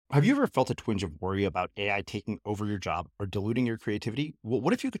Have you ever felt a twinge of worry about AI taking over your job or diluting your creativity? Well,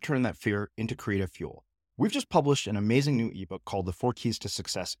 what if you could turn that fear into creative fuel? We've just published an amazing new ebook called The 4 Keys to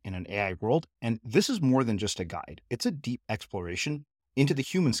Success in an AI World, and this is more than just a guide. It's a deep exploration into the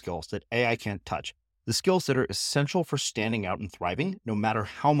human skills that AI can't touch, the skills that are essential for standing out and thriving, no matter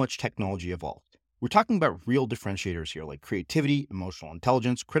how much technology evolves. We're talking about real differentiators here, like creativity, emotional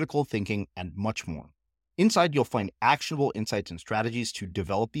intelligence, critical thinking, and much more. Inside, you'll find actionable insights and strategies to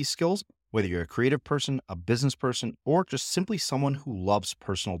develop these skills, whether you're a creative person, a business person, or just simply someone who loves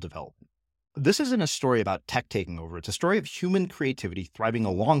personal development. This isn't a story about tech taking over. It's a story of human creativity thriving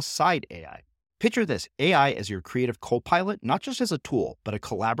alongside AI. Picture this, AI as your creative co-pilot, not just as a tool, but a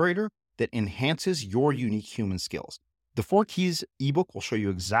collaborator that enhances your unique human skills. The 4 Keys ebook will show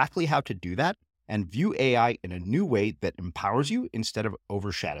you exactly how to do that and view AI in a new way that empowers you instead of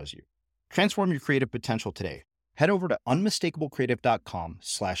overshadows you. Transform your creative potential today. Head over to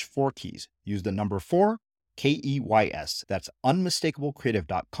unmistakablecreative.com/4keys. Use the number 4, KEYS. That's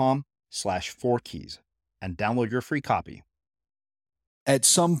unmistakablecreative.com/4keys and download your free copy. At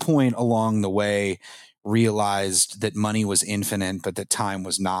some point along the way, realized that money was infinite, but that time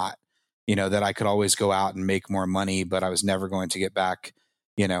was not. That I could always go out and make more money, but I was never going to get back,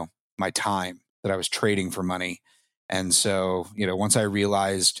 my time, that I was trading for money. And so, once I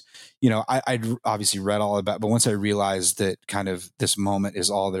realized, I'd obviously read all about, but once I realized that kind of this moment is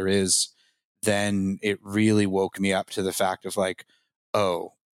all there is, then it really woke me up to the fact of like,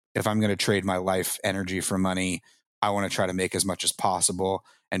 oh, if I'm going to trade my life energy for money, I want to try to make as much as possible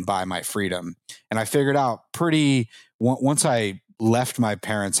and buy my freedom. And I figured out once I left my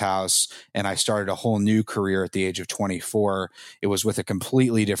parents' house and I started a whole new career at the age of 24, it was with a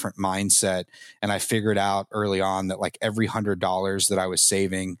completely different mindset. And I figured out early on that like every $100 that I was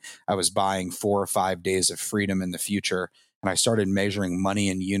saving, I was buying 4 or 5 days of freedom in the future. And I started measuring money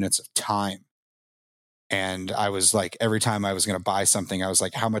in units of time. And I was like, every time I was going to buy something, I was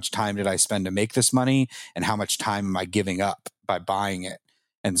like, how much time did I spend to make this money? And how much time am I giving up by buying it?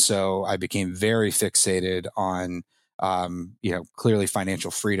 And so I became very fixated on clearly financial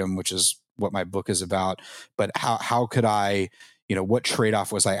freedom, which is what my book is about. But how could I, what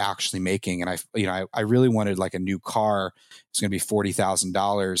trade-off was I actually making? And I really wanted like a new car. It's going to be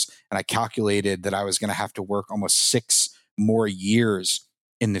 $40,000. And I calculated that I was going to have to work almost 6 more years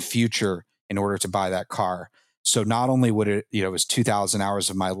in the future in order to buy that car. So not only would it, it was 2,000 hours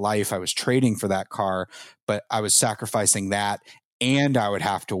of my life I was trading for that car, but I was sacrificing that, and I would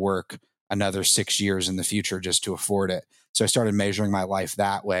have to work another 6 years in the future just to afford it. So I started measuring my life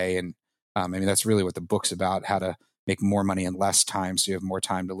that way. And that's really what the book's about, how to make more money in less time so you have more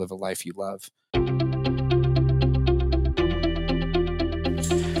time to live a life you love.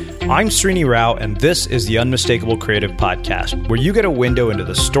 I'm Srini Rao, and this is the Unmistakable Creative Podcast, where you get a window into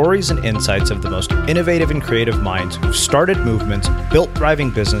the stories and insights of the most innovative and creative minds who've started movements, built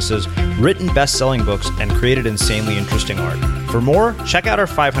thriving businesses, written best-selling books, and created insanely interesting art. For more, check out our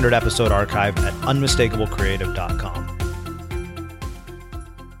 500-episode archive at unmistakablecreative.com.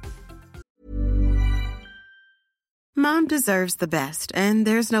 Mom deserves the best, and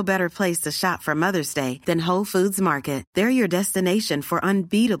there's no better place to shop for Mother's Day than Whole Foods Market. They're your destination for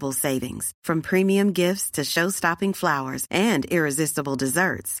unbeatable savings, from premium gifts to show-stopping flowers and irresistible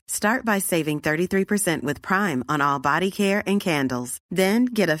desserts. Start by saving 33% with Prime on all body care and candles. Then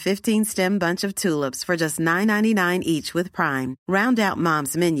get a 15-stem bunch of tulips for just $9.99 each with Prime. Round out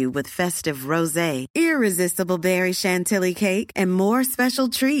Mom's menu with festive rosé, irresistible berry chantilly cake, and more special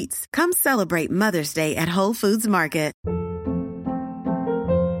treats. Come celebrate Mother's Day at Whole Foods Market.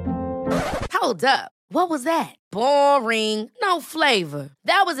 Hold up. What was that? Boring. No flavor.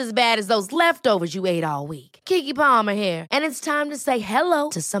 That was as bad as those leftovers you ate all week. Keke Palmer here. And it's time to say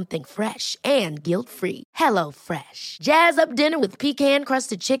hello to something fresh and guilt-free. Hello Fresh. Jazz up dinner with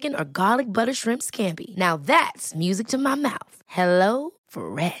pecan-crusted chicken or garlic butter shrimp scampi. Now that's music to my mouth. Hello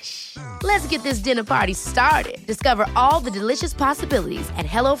Fresh. Let's get this dinner party started. Discover all the delicious possibilities at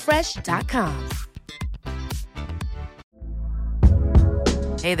HelloFresh.com.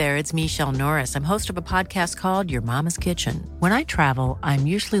 Hey there, it's Michelle Norris. I'm host of a podcast called Your Mama's Kitchen. When I travel, I'm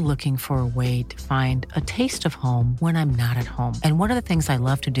usually looking for a way to find a taste of home when I'm not at home. And one of the things I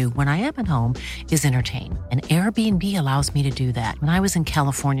love to do when I am at home is entertain. And Airbnb allows me to do that. When I was in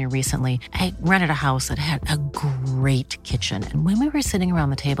California recently, I rented a house that had a great kitchen. And when we were sitting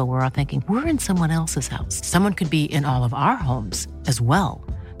around the table, we were all thinking, we're in someone else's house. Someone could be in all of our homes as well.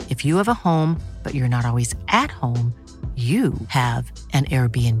 If you have a home, but you're not always at home, you have an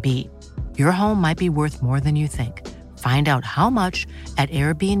Airbnb. Your home might be worth more than you think. Find out how much at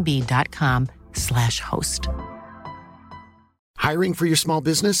airbnb.com/host. Hiring for your small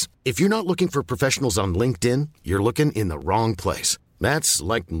business? If you're not looking for professionals on LinkedIn, you're looking in the wrong place. That's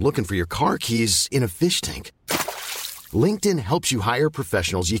like looking for your car keys in a fish tank. LinkedIn helps you hire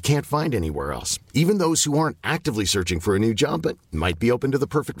professionals you can't find anywhere else, even those who aren't actively searching for a new job but might be open to the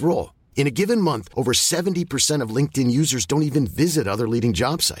perfect role. In a given month, over 70% of LinkedIn users don't even visit other leading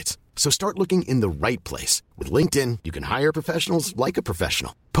job sites. So start looking in the right place. With LinkedIn, you can hire professionals like a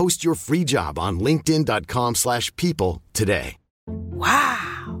professional. Post your free job on linkedin.com/people today.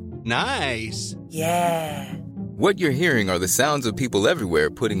 Wow. Nice. Yeah. What you're hearing are the sounds of people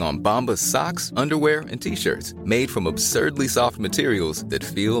everywhere putting on Bombas socks, underwear, and T-shirts made from absurdly soft materials that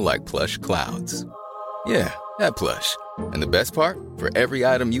feel like plush clouds. Yeah, that plush. And the best part? For every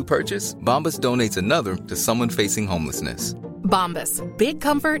item you purchase, Bombas donates another to someone facing homelessness. Bombas. Big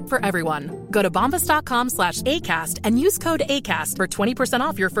comfort for everyone. Go to bombas.com/ACAST and use code ACAST for 20%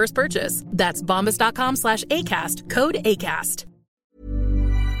 off your first purchase. That's bombas.com/ACAST. Code ACAST.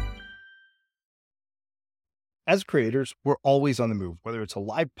 As creators, we're always on the move. Whether it's a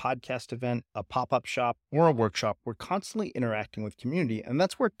live podcast event, a pop-up shop, or a workshop, we're constantly interacting with community, and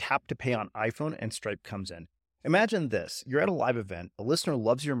that's where Tap to Pay on iPhone and Stripe comes in. Imagine this. You're at a live event, a listener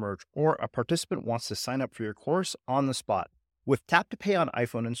loves your merch, or a participant wants to sign up for your course on the spot. With Tap to Pay on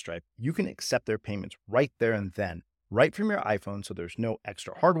iPhone and Stripe, you can accept their payments right there and then, right from your iPhone, so there's no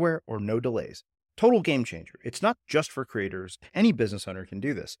extra hardware or no delays. Total game changer. It's not just for creators. Any business owner can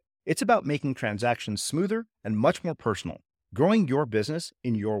do this. It's about making transactions smoother and much more personal, growing your business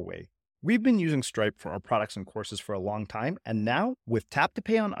in your way. We've been using Stripe for our products and courses for a long time, and now with Tap to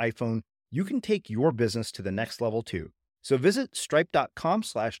Pay on iPhone, you can take your business to the next level too. So visit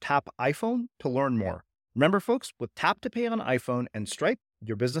stripe.com/tapiphone to learn more. Remember, folks, with Tap to Pay on iPhone and Stripe,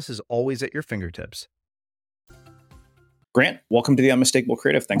 your business is always at your fingertips. Grant, welcome to the Unmistakable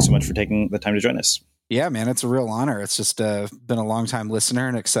Creative. Thanks so much for taking the time to join us. Yeah, man, it's a real honor. It's just been a long time listener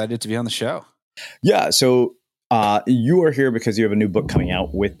and excited to be on the show. Yeah, so you are here because you have a new book coming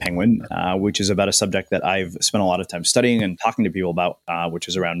out with Penguin, which is about a subject that I've spent a lot of time studying and talking to people about, which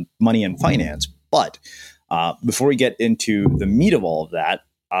is around money and finance. But before we get into the meat of all of that,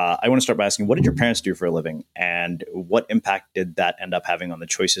 I want to start by asking, what did your parents do for a living, and what impact did that end up having on the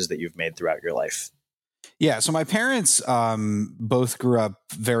choices that you've made throughout your life? Yeah, so my parents both grew up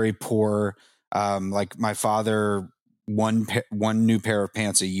very poor. Like my father, one new pair of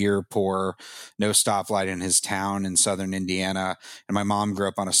pants a year poor, no stoplight in his town in southern Indiana. And my mom grew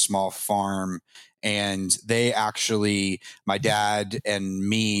up on a small farm. And they actually, my dad and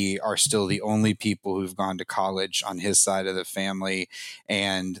me are still the only people who've gone to college on his side of the family.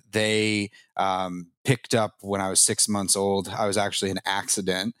 And they picked up when I was 6 months old. I was actually an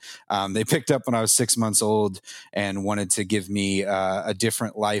accident. They picked up when I was 6 months old and wanted to give me a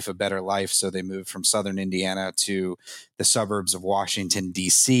different life, a better life. So they moved from southern Indiana to the suburbs of Washington,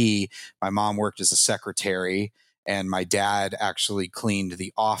 D.C. My mom worked as a secretary, and my dad actually cleaned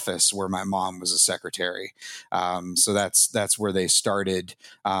the office where my mom was a secretary. So that's where they started.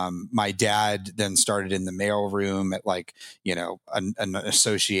 My dad then started in the mailroom at an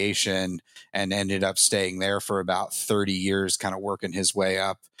association, and ended up staying there for about 30 years, kind of working his way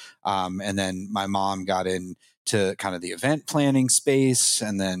up. And then my mom got into kind of the event planning space,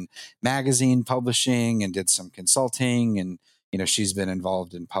 and then magazine publishing, and did some consulting. And, she's been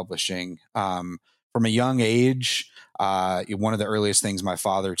involved in publishing. From a young age, one of the earliest things my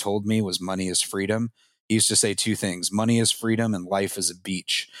father told me was money is freedom. He used to say two things: money is freedom and life is a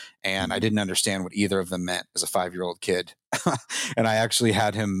beach. And I didn't understand what either of them meant as a 5-year-old kid. And I actually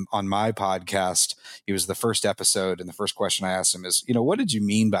had him on my podcast. He was the first episode. And the first question I asked him is, what did you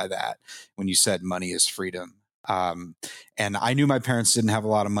mean by that when you said money is freedom? And I knew my parents didn't have a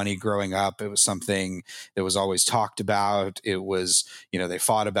lot of money growing up. It was something that was always talked about. It was, they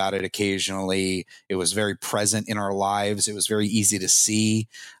fought about it occasionally. It was very present in our lives. It was very easy to see,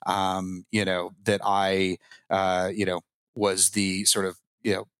 that I, was the sort of,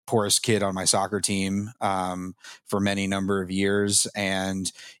 poorest kid on my soccer team, for many number of years. And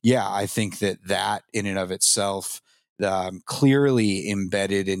yeah, I think that in and of itself, clearly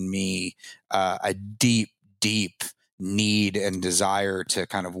embedded in me, a deep need and desire to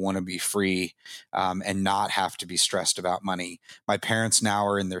kind of want to be free, and not have to be stressed about money. My parents now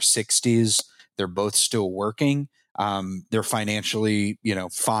are in their 60s. They're both still working. They're financially,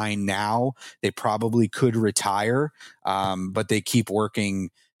 fine now. They probably could retire, but they keep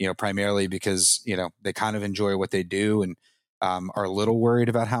working, primarily because, they kind of enjoy what they do, and are a little worried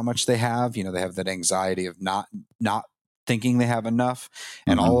about how much they have. They have that anxiety of not thinking they have enough,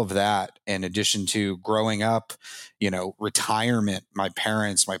 and all of that, in addition to growing up, retirement, my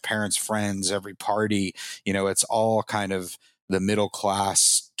parents' friends, every party, it's all kind of the middle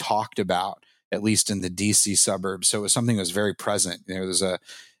class talked about, at least in the DC suburbs. So it was something that was very present. There's a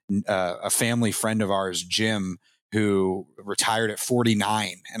family friend of ours, Jim, who retired at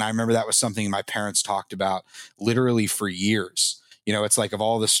 49. And I remember that was something my parents talked about literally for years. It's like, of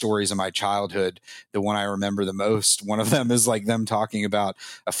all the stories of my childhood, the one I remember the most, one of them is like them talking about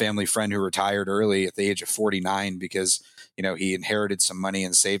a family friend who retired early at the age of 49 because, he inherited some money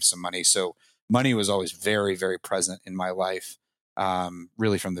and saved some money. So money was always very, very present in my life,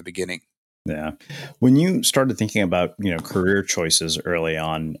 really from the beginning. Yeah. When you started thinking about, career choices early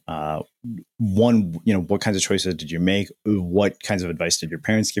on, what kinds of choices did you make? What kinds of advice did your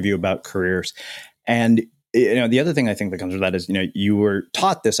parents give you about careers? And, the other thing I think that comes with that is, you were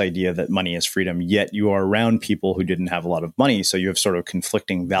taught this idea that money is freedom, yet you are around people who didn't have a lot of money. So you have sort of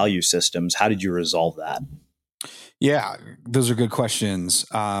conflicting value systems. How did you resolve that? Yeah, those are good questions.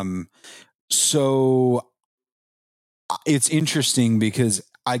 So it's interesting because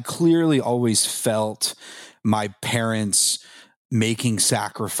I clearly always felt my parents making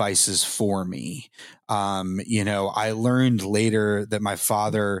sacrifices for me. I learned later that my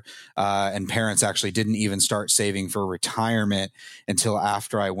father and parents actually didn't even start saving for retirement until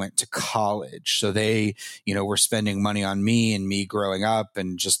after I went to college. So they, were spending money on me and me growing up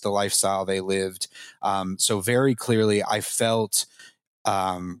and just the lifestyle they lived. So very clearly I felt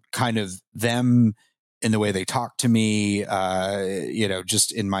kind of them in the way they talked to me,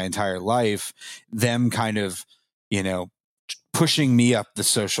 just in my entire life, them kind of, pushing me up the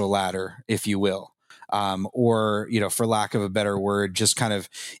social ladder, if you will, or, for lack of a better word, just kind of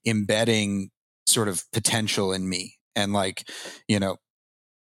embedding sort of potential in me and like,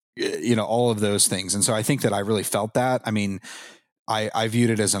 all of those things. And so I think that I really felt that. I mean, I viewed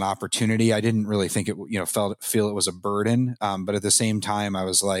it as an opportunity. I didn't really think it, feel it was a burden. But at the same time, I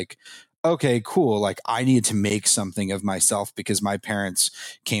was like, okay, cool. Like I need to make something of myself because my parents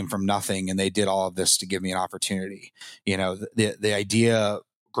came from nothing and they did all of this to give me an opportunity. The idea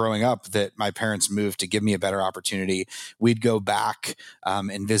growing up that my parents moved to give me a better opportunity, we'd go back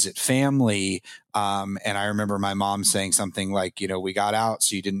and visit family. And I remember my mom saying something like, we got out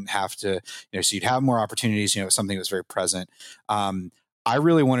so you didn't have to, so you'd have more opportunities, something that was very present. I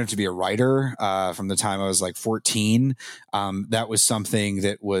really wanted to be a writer from the time I was like 14. That was something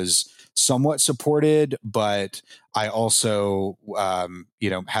that was somewhat supported, but I also,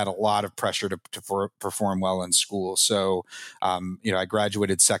 had a lot of pressure to perform well in school. So, I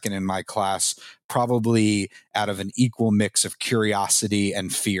graduated second in my class, probably out of an equal mix of curiosity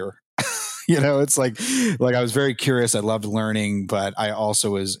and fear. It's like I was very curious. I loved learning, but I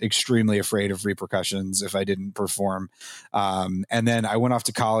also was extremely afraid of repercussions if I didn't perform. And then I went off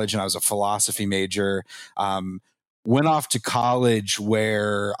to college and I was a philosophy major. Went off to college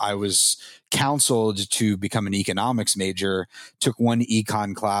where I was counseled to become an economics major, took one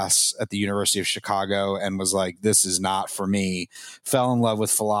econ class at the University of Chicago and was like, this is not for me. Fell in love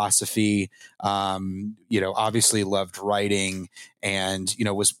with philosophy, obviously loved writing and,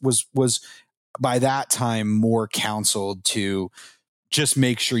 was by that time more counseled to just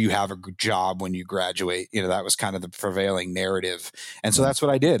make sure you have a good job when you graduate. That was kind of the prevailing narrative. And so that's what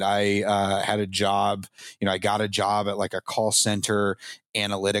I did. I had a job, I got a job at like a call center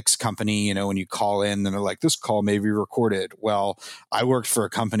analytics company. When you call in and they're like, this call may be recorded. Well, I worked for a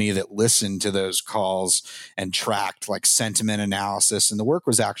company that listened to those calls and tracked like sentiment analysis. And the work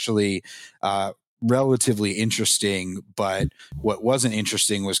was actually, relatively interesting, but what wasn't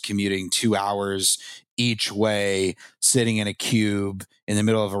interesting was commuting 2 hours each way, sitting in a cube in the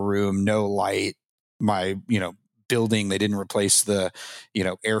middle of a room, no light. My, building, they didn't replace the,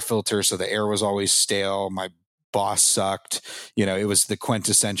 air filter. So the air was always stale. My boss sucked. It was the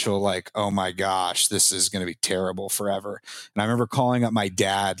quintessential, like, oh my gosh, this is going to be terrible forever. And I remember calling up my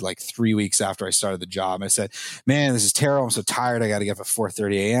dad like 3 weeks after I started the job. I said, man, this is terrible. I'm so tired. I got to get up at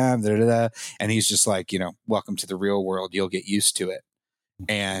 4:30 a.m. Da, da, da. And he's just like, welcome to the real world. You'll get used to it.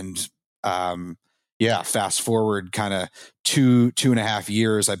 And, fast forward kind of 2.5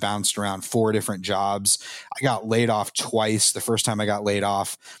 years, I bounced around 4 different jobs. I got laid off twice. The first time I got laid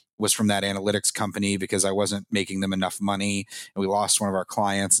off was from that analytics company because I wasn't making them enough money and we lost one of our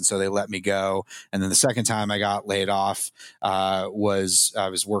clients. And so they let me go. And then the second time I got laid off was I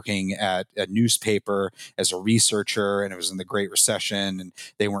was working at a newspaper as a researcher and it was in the Great Recession and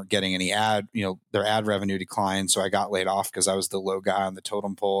they weren't getting any their ad revenue declined. So I got laid off because I was the low guy on the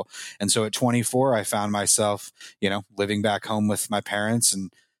totem pole. And so at 24, I found myself, living back home with my parents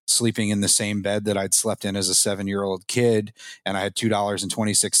and sleeping in the same bed that I'd slept in as a 7-year-old kid. And I had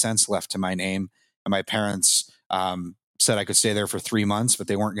 $2.26 left to my name. And my parents said I could stay there for 3 months, but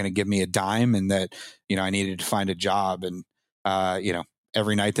they weren't going to give me a dime and that, I needed to find a job. And you know,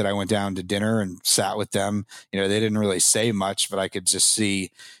 every night that I went down to dinner and sat with them, you know, they didn't really say much, but I could just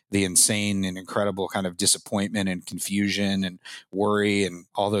see the insane and incredible kind of disappointment and confusion and worry and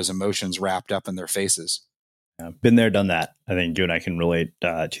all those emotions wrapped up in their faces. Been there, done that. I think you and I can relate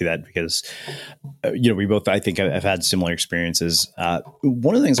to that because, we both, I think, have had similar experiences.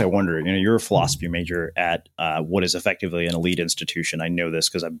 One of the things I wonder, you're a philosophy major at what is effectively an elite institution. I know this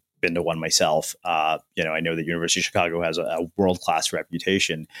because I've been to one myself. I know that University of Chicago has a world-class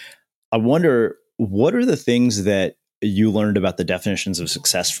reputation. I wonder, what are the things that you learned about the definitions of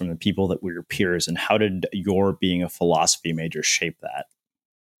success from the people that were your peers, and how did your being a philosophy major shape that?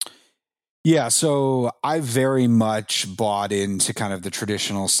 Yeah, so I very much bought into kind of the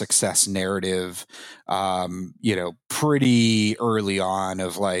traditional success narrative, pretty early on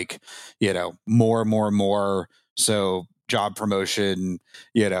of like, more. So job promotion,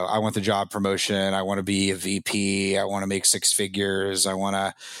 I want the job promotion. I want to be a VP. I want to make six figures. I want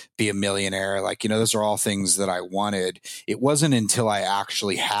to be a millionaire. Like, those are all things that I wanted. It wasn't until I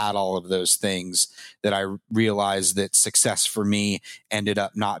actually had all of those things that I realized that success for me ended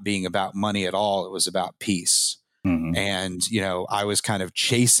up not being about money at all. It was about peace. Mm-hmm. And, I was kind of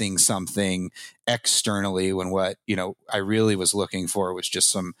chasing something externally when what, I really was looking for was just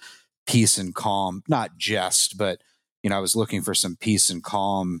some peace and calm, not just, but, I was looking for some peace and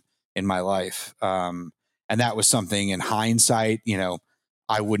calm in my life. And that was something in hindsight,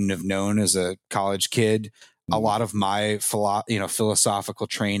 I wouldn't have known as a college kid. A lot of my philosophical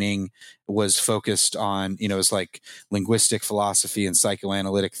training was focused on, it was like linguistic philosophy and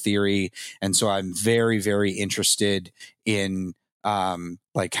psychoanalytic theory. And so I'm very, very interested in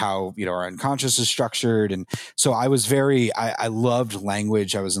like how, our unconscious is structured. And so I was I loved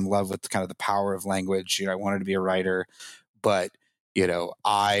language. I was in love with kind of the power of language. I wanted to be a writer, but,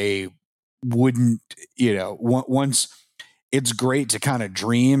 I wouldn't, once it's great to kind of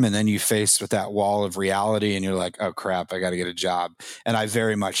dream, and then you faced with that wall of reality and you're like, oh crap, I got to get a job. And I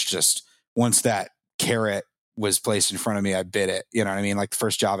very much just, once that carrot was placed in front of me, I bit it. You know what I mean? Like the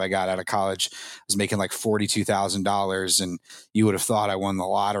first job I got out of college, I was making like $42,000, and you would have thought I won the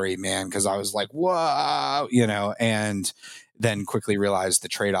lottery, man. Cause I was like, whoa, and then quickly realized the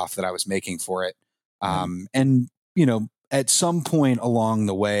trade-off that I was making for it. And, at some point along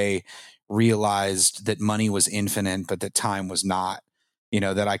the way, realized that money was infinite, but that time was not,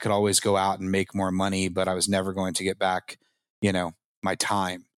 that I could always go out and make more money, but I was never going to get back, my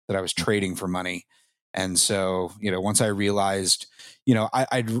time, that I was trading for money. And so, once I realized,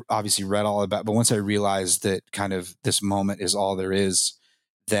 I'd obviously read all about, but once I realized that kind of this moment is all there is,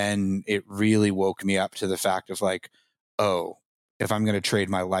 then it really woke me up to the fact of like, oh, if I'm going to trade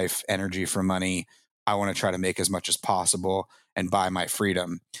my life energy for money, I want to try to make as much as possible and buy my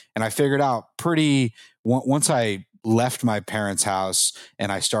freedom. And I figured out once I left my parents' house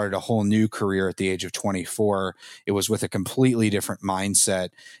and I started a whole new career at the age of 24, it was with a completely different mindset.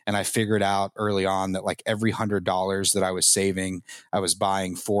 And I figured out early on that like every $100 that I was saving, I was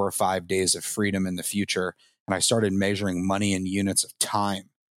buying 4 or 5 days of freedom in the future. And I started measuring money in units of time.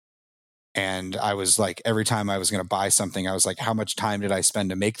 And I was like, every time I was going to buy something, I was like, how much time did I spend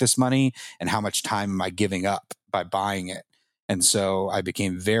to make this money? And how much time am I giving up by buying it? And so I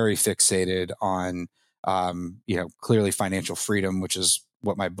became very fixated on, clearly financial freedom, which is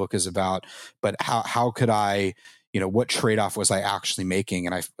what my book is about. But how could I, what trade-off was I actually making?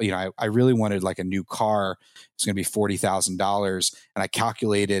 And I really wanted like a new car. It's going to be $40,000. And I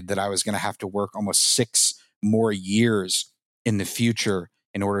calculated that I was going to have to work almost 6 more years in the future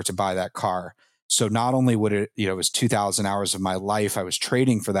in order to buy that car. So not only would it, it was 2,000 hours of my life I was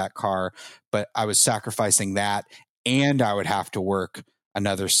trading for that car, but I was sacrificing that, and I would have to work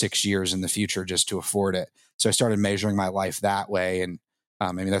another 6 years in the future just to afford it. So I started measuring my life that way. And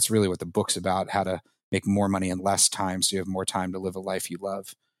that's really what the book's about, how to make more money in less time so you have more time to live a life you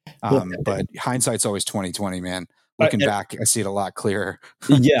love. But hindsight's always 20/20, man. Looking back, I see it a lot clearer.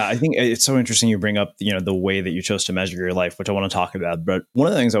 Yeah, I think it's so interesting you bring up, the way that you chose to measure your life, which I want to talk about. But one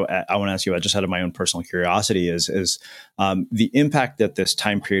of the things I want to ask you about, just out of my own personal curiosity, is the impact that this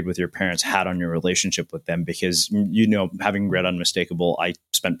time period with your parents had on your relationship with them. Because, having read Unmistakable, I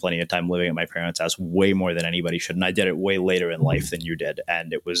spent plenty of time living at my parents' house, way more than anybody should. And I did it way later in life than you did.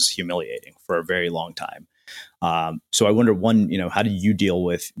 And it was humiliating for a very long time. So I wonder, one, how did you deal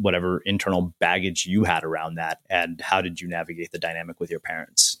with whatever internal baggage you had around that? And how did you navigate the dynamic with your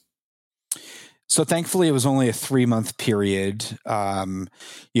parents? So thankfully it was only a 3-month period,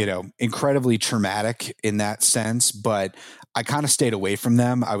 incredibly traumatic in that sense, but I kind of stayed away from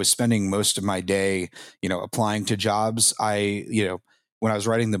them. I was spending most of my day, applying to jobs. When I was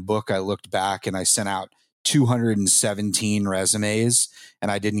writing the book, I looked back and I sent out 217 resumes,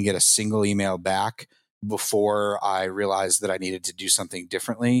 and I didn't get a single email back before I realized that I needed to do something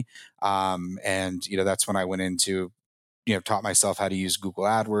differently. And, that's when I went into, taught myself how to use Google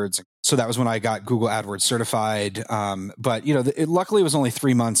AdWords. So that was when I got Google AdWords certified. But, luckily it was only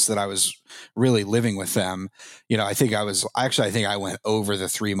 3 months that I was really living with them. I think I went over the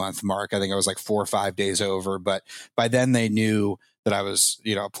 3-month mark. I think I was like 4 or 5 days over, but by then they knew that I was,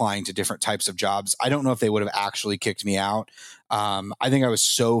 applying to different types of jobs. I don't know if they would have actually kicked me out. I think I was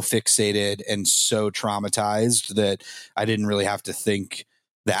so fixated and so traumatized that I didn't really have to think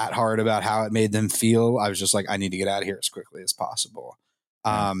that hard about how it made them feel. I was just like, I need to get out of here as quickly as possible.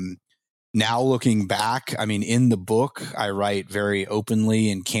 Yeah. Now looking back, in the book, I write very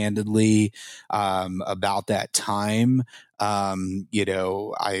openly and candidly about that time.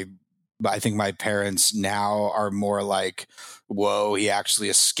 I think my parents now are more like, whoa, he actually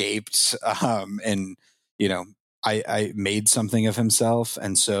escaped. And, I made something of himself.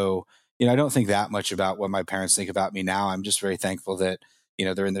 And so, I don't think that much about what my parents think about me now. I'm just very thankful that,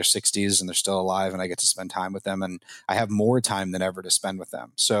 they're in their 60s and they're still alive and I get to spend time with them. And I have more time than ever to spend with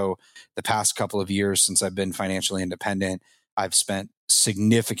them. So the past couple of years since I've been financially independent, I've spent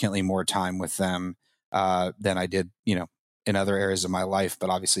significantly more time with them than I did, in other areas of my life.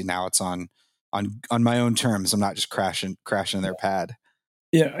 But obviously now it's on my own terms. I'm not just crashing their pad.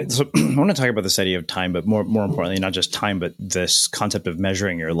 Yeah, so I want to talk about this idea of time, but more importantly, not just time, but this concept of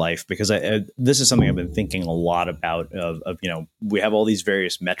measuring your life, because this is something I've been thinking a lot about. We have all these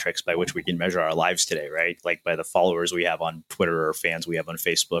various metrics by which we can measure our lives today, right? Like by the followers we have on Twitter or fans we have on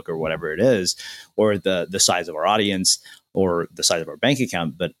Facebook or whatever it is, or the size of our audience or the size of our bank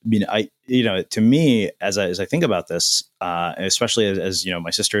account. But to me, as I think about this, especially as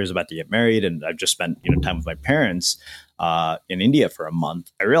my sister is about to get married, and I've just spent time with my parents in India for a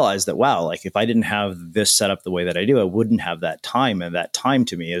month, I realized that, wow, like if I didn't have this set up the way that I do, I wouldn't have that time. And that time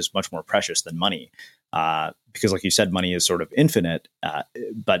to me is much more precious than money. Because like you said, money is sort of infinite.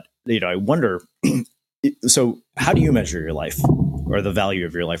 But, I wonder, so how do you measure your life or the value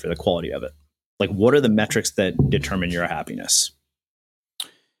of your life or the quality of it? Like, what are the metrics that determine your happiness?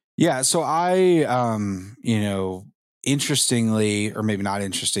 Yeah. So I, interestingly, or maybe not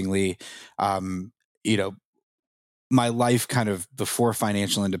interestingly, my life kind of before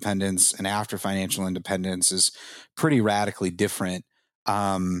financial independence and after financial independence is pretty radically different.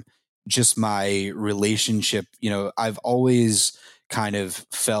 Just my relationship, I've always kind of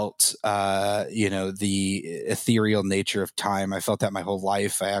felt, the ethereal nature of time. I felt that my whole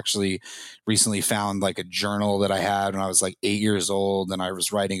life. I actually recently found like a journal that I had when I was like 8 years old, and I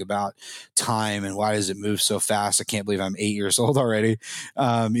was writing about time and why does it move so fast? I can't believe I'm 8 years old already.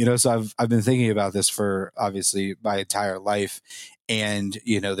 So I've been thinking about this for obviously my entire life. And,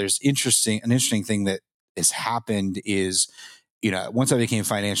 there's an interesting thing that has happened is, once I became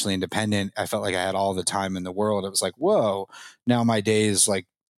financially independent, I felt like I had all the time in the world. It was like, whoa, now my days, like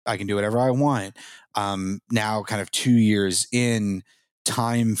I can do whatever I want. Now kind of 2 years in,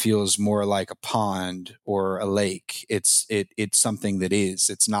 time feels more like a pond or a lake. It's something that is,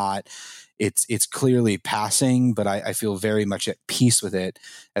 it's not, it's clearly passing, but I feel very much at peace with it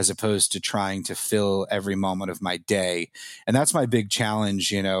as opposed to trying to fill every moment of my day. And that's my big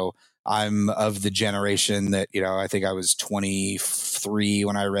challenge. I'm of the generation that, I think I was 23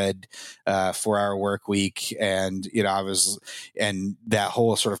 when I read 4 Hour Work Week. And, and that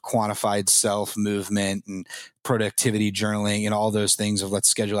whole sort of quantified self movement and productivity journaling and all those things of let's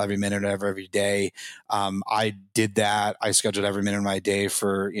schedule every minute of every day. I did that. I scheduled every minute of my day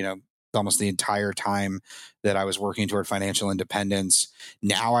for, almost the entire time that I was working toward financial independence.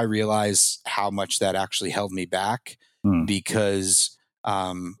 Now I realize how much that actually held me back because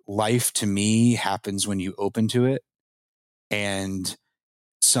life to me happens when you open to it. And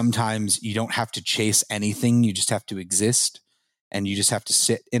sometimes you don't have to chase anything. You just have to exist and you just have to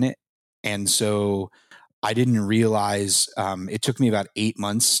sit in it. And so I didn't realize it took me about 8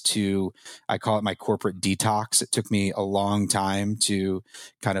 months I call it my corporate detox. It took me a long time to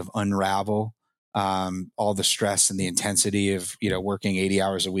kind of unravel all the stress and the intensity of, working 80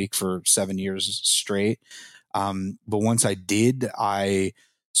 hours a week for 7 years straight. But once I did, I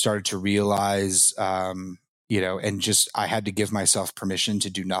started to realize, and just I had to give myself permission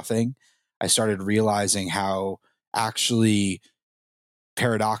to do nothing. I started realizing how actually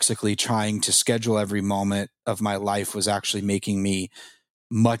paradoxically trying to schedule every moment of my life was actually making me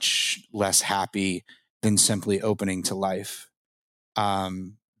much less happy than simply opening to life.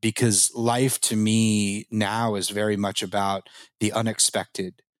 Because life to me now is very much about the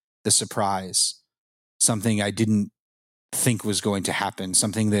unexpected, the surprise, something I didn't think was going to happen,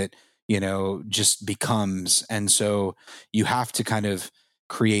 something that, just becomes. And so you have to kind of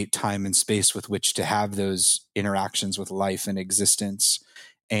create time and space with which to have those interactions with life and existence.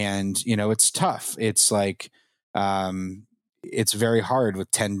 And, it's tough. It's like, it's very hard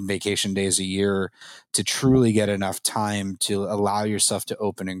with 10 vacation days a year to truly get enough time to allow yourself to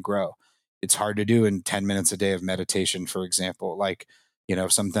open and grow. It's hard to do in 10 minutes a day of meditation, for example. Like,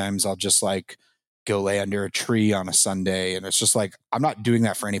 sometimes I'll just like go lay under a tree on a Sunday. And it's just like, I'm not doing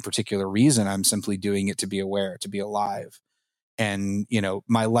that for any particular reason. I'm simply doing it to be aware, to be alive. And,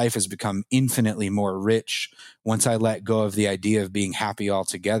 my life has become infinitely more rich once I let go of the idea of being happy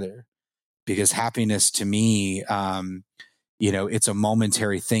altogether, because happiness to me, it's a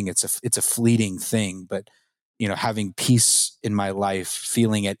momentary thing. It's a fleeting thing, but, having peace in my life,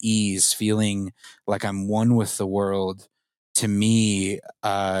 feeling at ease, feeling like I'm one with the world, to me,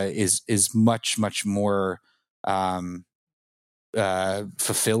 is much, much more,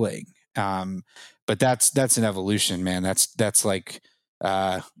 fulfilling. But that's an evolution, man. That's like,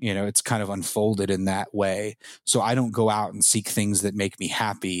 it's kind of unfolded in that way. So I don't go out and seek things that make me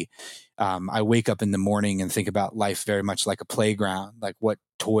happy. I wake up in the morning and think about life very much like a playground. Like, what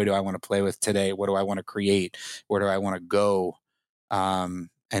toy do I want to play with today? What do I want to create? Where do I want to go? And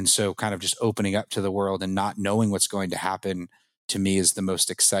so kind of just opening up to the world and not knowing what's going to happen, to me, is the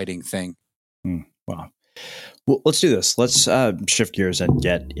most exciting thing. Wow. Well, let's do this. Let's shift gears and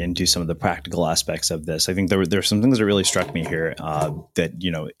get into some of the practical aspects of this. I think there are some things that really struck me here that,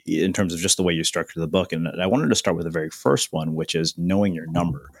 in terms of just the way you structure the book. And I wanted to start with the very first one, which is knowing your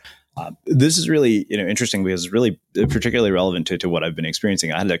number. This is really, interesting because it's really particularly relevant to what I've been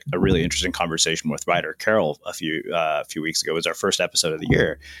experiencing. I had a really interesting conversation with writer Carol a few weeks ago. It was our first episode of the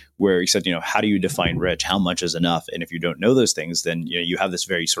year, where he said, how do you define rich? How much is enough? And if you don't know those things, then you have this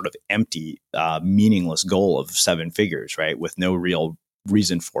very sort of empty, meaningless goal of 7 figures, right, with no real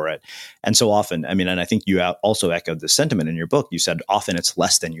reason for it. And so often, and I think you also echoed the sentiment in your book. You said often it's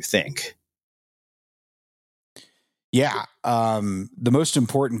less than you think. Yeah. The most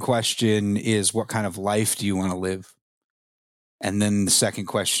important question is, what kind of life do you want to live? And then the second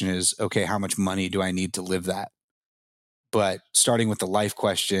question is, okay, how much money do I need to live that? But starting with the life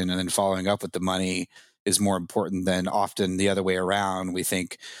question and then following up with the money is more important than often the other way around. We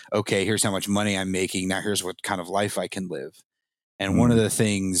think, okay, here's how much money I'm making. Now here's what kind of life I can live. And one of the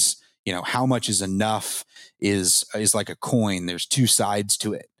things, how much is enough is like a coin. There's 2 sides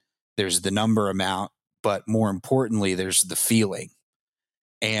to it. There's the number amount, but more importantly, there's the feeling.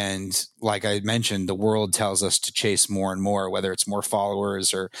 And like I mentioned, the world tells us to chase more and more, whether it's more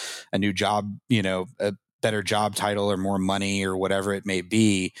followers or a new job, a better job title or more money or whatever it may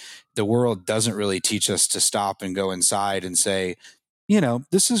be. The world doesn't really teach us to stop and go inside and say,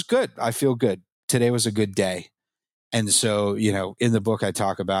 this is good. I feel good. Today was a good day. And so, in the book, I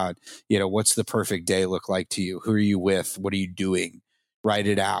talk about, what's the perfect day look like to you? Who are you with? What are you doing? Write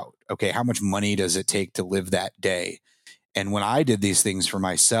it out. Okay, how much money does it take to live that day? And when I did these things for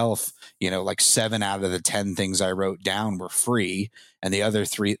myself, like 7 out of the 10 things I wrote down were free. And the other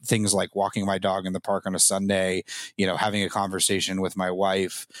 3 things, like walking my dog in the park on a Sunday, having a conversation with my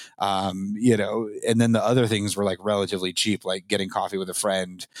wife, and then the other things were like relatively cheap, like getting coffee with a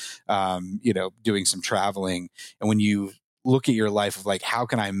friend, doing some traveling. And when you look at your life of like, how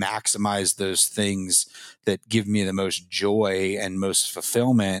can I maximize those things that give me the most joy and most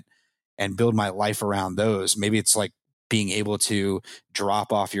fulfillment and build my life around those? Maybe it's like being able to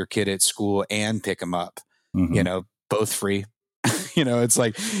drop off your kid at school and pick them up, both free. It's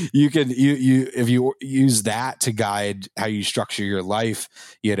like you if you use that to guide how you structure your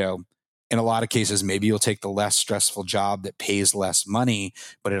life, in a lot of cases, maybe you'll take the less stressful job that pays less money,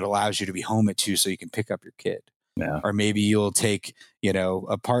 but it allows you to be home at 2 so you can pick up your kid. Yeah. Or maybe you'll take,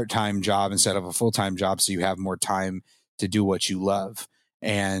 a part-time job instead of a full-time job so you have more time to do what you love.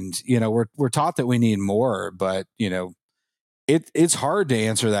 And, we're taught that we need more, but, it's hard to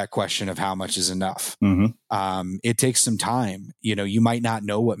answer that question of how much is enough. It takes some time. You might not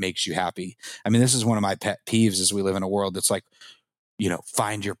know what makes you happy. This is one of my pet peeves, is we live in a world that's like,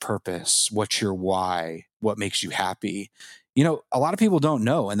 find your purpose. What's your why? What makes you happy? A lot of people don't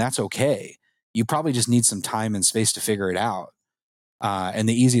know, and that's okay. You probably just need some time and space to figure it out. And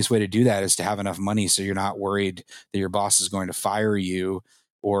the easiest way to do that is to have enough money so you're not worried that your boss is going to fire you,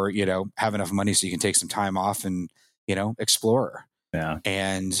 or, have enough money so you can take some time off and, explore. Yeah.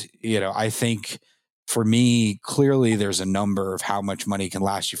 And, I think for me, clearly there's a number of how much money can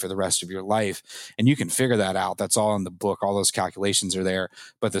last you for the rest of your life. And you can figure that out. That's all in the book. All those calculations are there.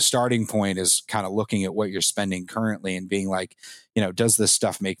 But the starting point is kind of looking at what you're spending currently and being like, does this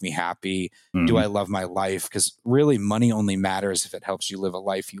stuff make me happy? Mm-hmm. Do I love my life? Because really, money only matters if it helps you live a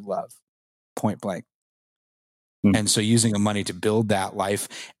life you love, point blank. And so using the money to build that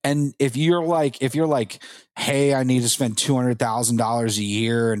life. And if you're like, hey, I need to spend $200,000 a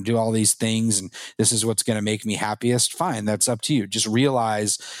year and do all these things, and this is what's going to make me happiest, fine, that's up to you. Just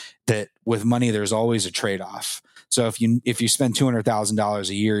realize that with money, there's always a trade-off. So if you spend $200,000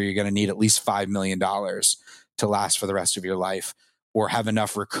 a year, you're going to need at least $5 million to last for the rest of your life, or have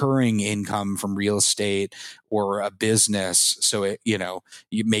enough recurring income from real estate or a business. So you're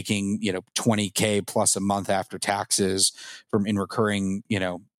making, $20K plus a month after taxes in recurring,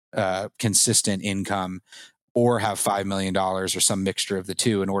 consistent income, or have $5 million or some mixture of the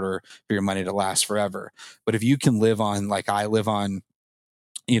two in order for your money to last forever. But if you can live on, like I live on,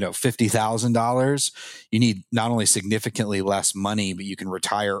 $50,000, you need not only significantly less money, but you can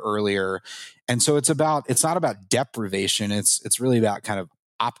retire earlier. And so it's not about deprivation. It's really about kind of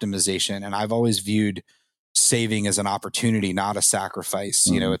optimization. And I've always viewed saving as an opportunity, not a sacrifice.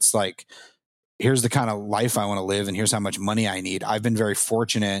 Mm-hmm. It's like, here's the kind of life I want to live, and here's how much money I need. I've been very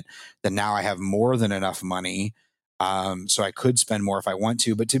fortunate that now I have more than enough money. So I could spend more if I want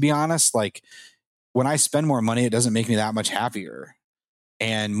to. But to be honest, like when I spend more money, it doesn't make me that much happier.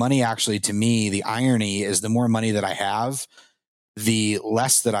 And money, actually, to me, the irony is the more money that I have, the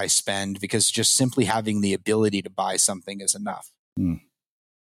less that I spend, because just simply having the ability to buy something is enough. Mm.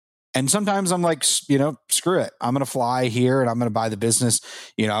 And sometimes I'm like, screw it. I'm going to fly here and I'm going to buy the business,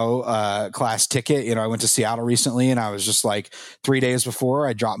 class ticket. I went to Seattle recently, and I was just like 3 days before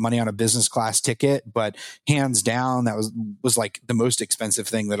I dropped money on a business class ticket, but hands down, that was like the most expensive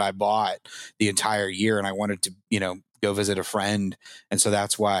thing that I bought the entire year. And I wanted to, go visit a friend. And so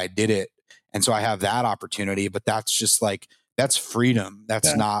that's why I did it. And so I have that opportunity, but that's just like, that's freedom.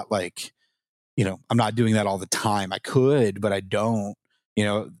 That's not like, I'm not doing that all the time. I could, but I don't.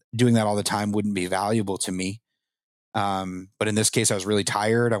 Doing that all the time wouldn't be valuable to me. But in this case, I was really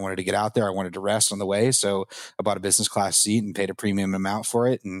tired. I wanted to get out there. I wanted to rest on the way. So I bought a business class seat and paid a premium amount for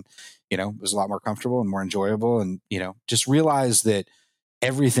it. And, it was a lot more comfortable and more enjoyable. And, just realize that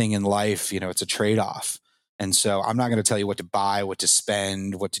everything in life, it's a trade-off. And so I'm not going to tell you what to buy, what to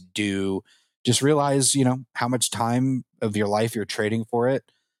spend, what to do. Just realize, how much time of your life you're trading for it,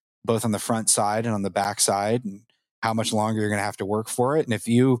 both on the front side and on the back side, and how much longer you're going to have to work for it. And if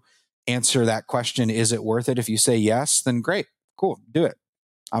you answer that question, is it worth it? If you say yes, then great, cool, do it.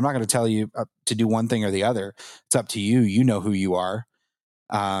 I'm not going to tell you to do one thing or the other. It's up to you. You know who you are,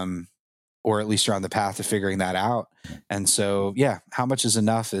 or at least you're on the path to figuring that out. And so, how much is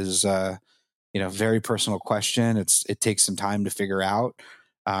enough is, very personal question. It takes some time to figure out.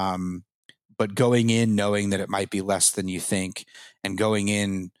 But going in knowing that it might be less than you think, and going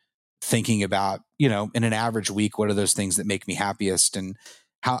in thinking about, in an average week, what are those things that make me happiest, and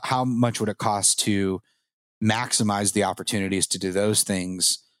how much would it cost to maximize the opportunities to do those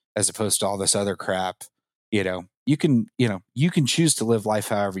things as opposed to all this other crap. You can choose to live life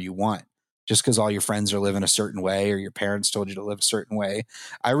however you want. Just because all your friends are living a certain way, or your parents told you to live a certain way.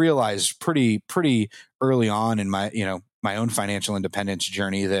 I realized pretty early on in my own financial independence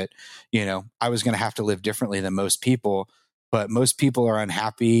journey that, I was going to have to live differently than most people. But most people are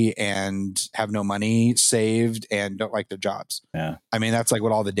unhappy and have no money saved and don't like their jobs. Yeah. I mean, that's like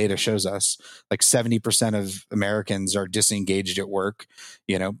what all the data shows us. Like 70% of Americans are disengaged at work.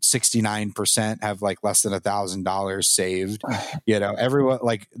 69% have like less than $1,000 saved. Everyone,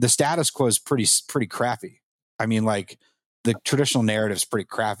 like the status quo is pretty crappy. I mean, like the traditional narrative is pretty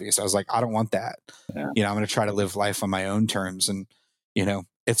crappy. So I was like, I don't want that. Yeah. I'm going to try to live life on my own terms. And,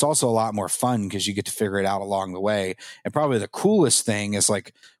 it's also a lot more fun because you get to figure it out along the way. And probably the coolest thing is,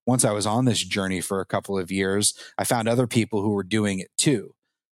 like, once I was on this journey for a couple of years, I found other people who were doing it too.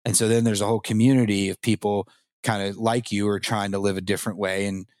 And so then there's a whole community of people kind of like you, are trying to live a different way,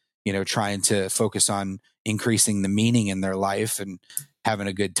 and, trying to focus on increasing the meaning in their life and having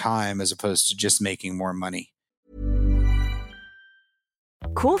a good time as opposed to just making more money.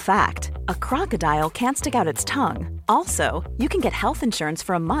 Cool fact, a crocodile can't stick out its tongue. Also, you can get health insurance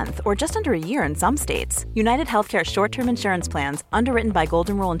for a month or just under a year in some states. United Healthcare short-term insurance plans, underwritten by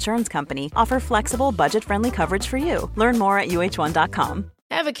Golden Rule Insurance Company, offer flexible, budget-friendly coverage for you. Learn more at uh1.com.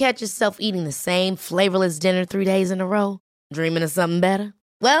 Ever catch yourself eating the same flavorless dinner 3 days in a row? Dreaming of something better?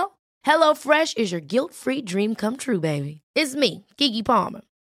 Well, HelloFresh is your guilt-free dream come true, baby. It's me, Keke Palmer.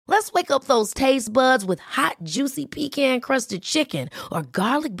 Let's wake up those taste buds with hot, juicy pecan-crusted chicken or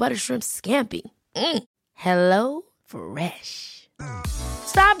garlic butter shrimp scampi. Hello Fresh.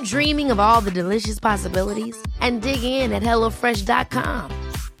 Stop dreaming of all the delicious possibilities and dig in at HelloFresh.com.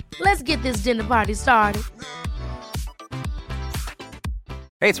 Let's get this dinner party started.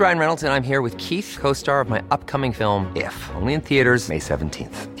 Hey, it's Ryan Reynolds, and I'm here with Keith, co-star of my upcoming film, If, only in theaters May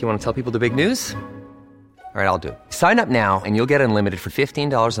 17th. Do you want to tell people the big news? All right, I'll do it. Sign up now and you'll get unlimited for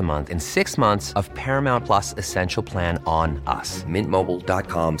 $15 a month and 6 months of Paramount Plus Essential Plan on us.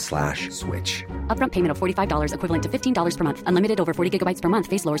 MintMobile.com/switch. Upfront payment of $45 equivalent to $15 per month. Unlimited over 40 gigabytes per month.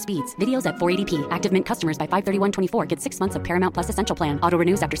 Face lower speeds. Videos at 480p. Active Mint customers by 531.24 get 6 months of Paramount Plus Essential Plan. Auto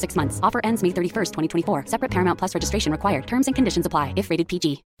renews after 6 months. Offer ends May 31st, 2024. Separate Paramount Plus registration required. Terms and conditions apply if rated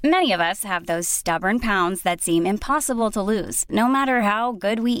PG. Many of us have those stubborn pounds that seem impossible to lose, no matter how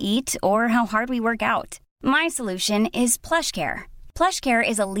good we eat or how hard we work out. My solution is PlushCare. PlushCare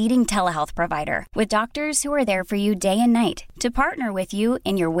is a leading telehealth provider with doctors who are there for you day and night to partner with you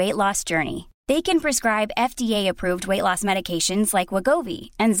in your weight loss journey. They can prescribe FDA-approved weight loss medications like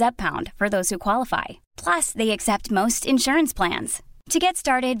Wegovy and Zepbound for those who qualify. Plus, they accept most insurance plans. To get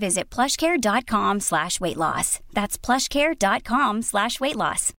started, visit plushcare.com/weightloss. That's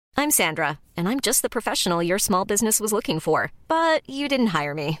plushcare.com/weightloss. I'm Sandra, and I'm just the professional your small business was looking for. But you didn't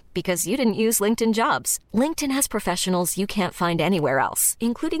hire me because you didn't use LinkedIn Jobs. LinkedIn has professionals you can't find anywhere else,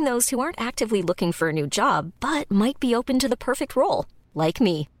 including those who aren't actively looking for a new job, but might be open to the perfect role, like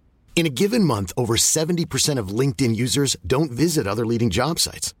me. In a given month, over 70% of LinkedIn users don't visit other leading job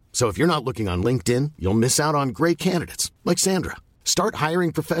sites. So if you're not looking on LinkedIn, you'll miss out on great candidates like Sandra. Start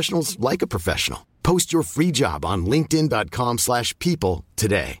hiring professionals like a professional. Post your free job on linkedin.com/people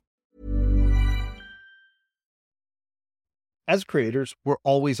today. As creators, we're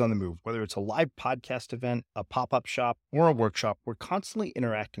always on the move. Whether it's a live podcast event, a pop-up shop, or a workshop, we're constantly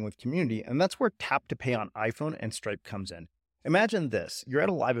interacting with community, and that's where Tap to Pay on iPhone and Stripe comes in. Imagine this. You're at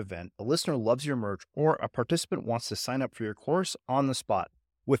a live event, a listener loves your merch, or a participant wants to sign up for your course on the spot.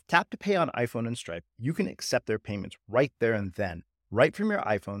 With Tap to Pay on iPhone and Stripe, you can accept their payments right there and then, right from your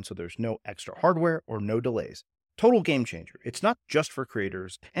iPhone, so there's no extra hardware or no delays. Total game changer. It's not just for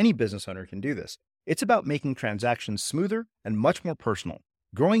creators. Any business owner can do this. It's about making transactions smoother and much more personal,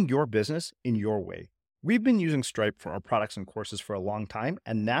 growing your business in your way. We've been using Stripe for our products and courses for a long time,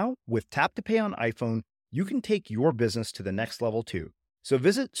 and now with Tap to Pay on iPhone, you can take your business to the next level too. So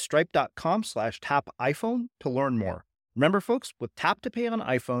visit stripe.com/tapiphone to learn more. Remember, folks, with Tap to Pay on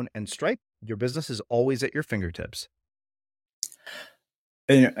iPhone and Stripe, your business is always at your fingertips.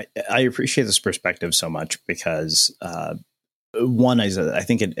 And I appreciate this perspective so much because one is I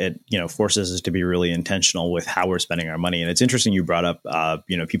think it forces us to be really intentional with how we're spending our money. And it's interesting you brought up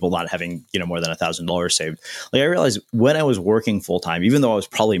people not having more than $1,000 saved. Like I realized when I was working full time, even though I was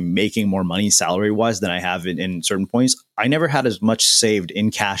probably making more money salary wise than I have in certain points, I never had as much saved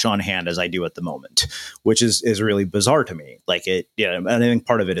in cash on hand as I do at the moment, which is really bizarre to me. Like and I think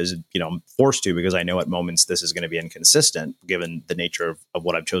part of it is I'm forced to because I know at moments this is going to be inconsistent given the nature of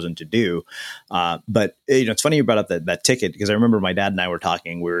what I've chosen to do. But it's funny you brought up that ticket because I remember my dad and I were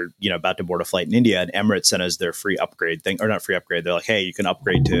talking. We were about to board a flight in India, and Emirates sent us their free upgrade thing, or not free upgrade. They're like, hey, you can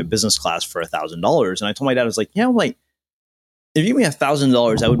upgrade to business class for $1,000. And I told my dad, I was like, if you give me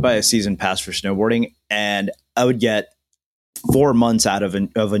 $1,000, I would buy a season pass for snowboarding, and I would get 4 months out of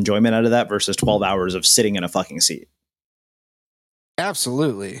enjoyment out of that versus 12 hours of sitting in a fucking seat.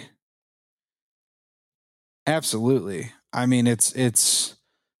 Absolutely. I mean, it's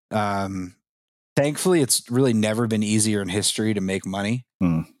thankfully it's really never been easier in history to make money.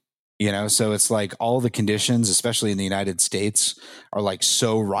 So it's like all the conditions, especially in the United States, are like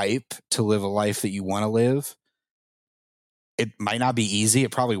so ripe to live a life that you want to live. It might not be easy.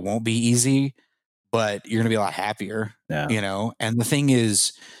 It probably won't be easy, but you're going to be a lot happier, And the thing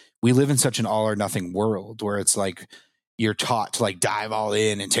is, we live in such an all or nothing world where it's like you're taught to like dive all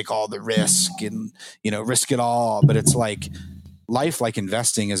in and take all the risk and, risk it all. But it's like life, like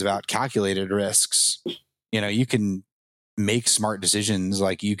investing, is about calculated risks. You can make smart decisions.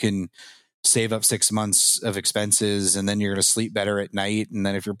 Like you can save up 6 months of expenses and then you're going to sleep better at night. And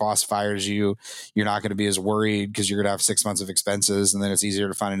then if your boss fires you, you're not going to be as worried because you're going to have 6 months of expenses. And then it's easier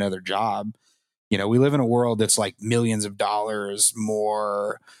to find another job. We live in a world that's like millions of dollars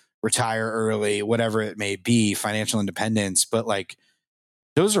more, retire early, whatever it may be, financial independence. But like,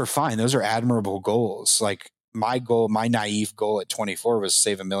 those are fine. Those are admirable goals. Like my naive goal at 24 was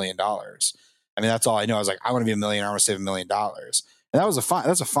save $1 million. I mean, that's all I know. I was like, I want to be a millionaire. I want to save $1 million. And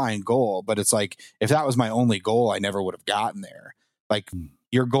that's a fine goal. But it's like, if that was my only goal, I never would have gotten there. Like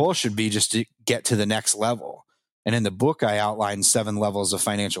your goal should be just to get to the next level. And in the book, I outlined 7 levels of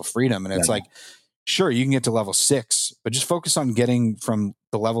financial freedom. And it's like, sure, you can get to level 6, but just focus on getting from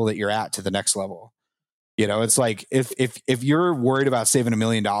the level that you're at to the next level. You know, it's like if you're worried about saving $1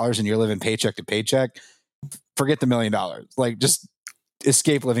 million and you're living paycheck to paycheck, forget the $1 million. Like, just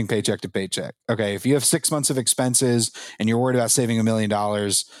escape living paycheck to paycheck. Okay. If you have 6 months of expenses and you're worried about saving $1 million,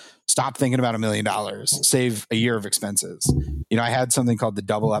 stop thinking about $1 million. Save a year of expenses. You know, I had something called the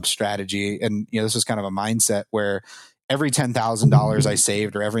double up strategy. And, you know, this was kind of a mindset where every $10,000 I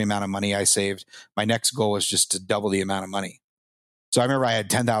saved, or every amount of money I saved, my next goal was just to double the amount of money. So I remember I had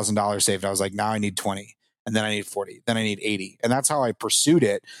 $10,000 saved. I was like, now I need 20, and then I need 40, then I need 80. And that's how I pursued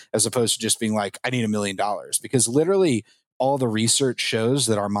it, as opposed to just being like, I need $1 million, because literally all the research shows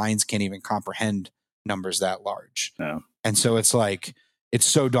that our minds can't even comprehend numbers that large. No. And so it's like, it's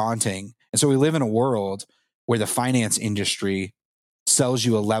so daunting. And so we live in a world where the finance industry sells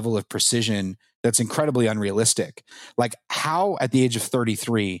you a level of precision that's incredibly unrealistic. Like, how at the age of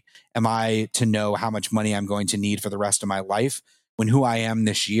 33 am I to know how much money I'm going to need for the rest of my life, when who I am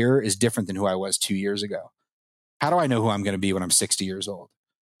this year is different than who I was 2 years ago? How do I know who I'm going to be when I'm 60 years old?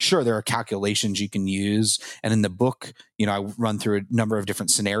 Sure, there are calculations you can use. And in the book, you know, I run through a number of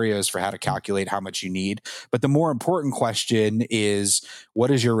different scenarios for how to calculate how much you need. But the more important question is, what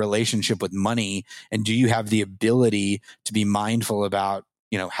is your relationship with money? And do you have the ability to be mindful about,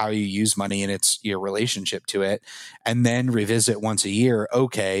 you know, how you use money and it's your relationship to it? And then revisit once a year.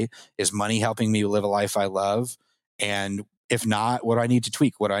 Okay, is money helping me live a life I love? And if not, what do I need to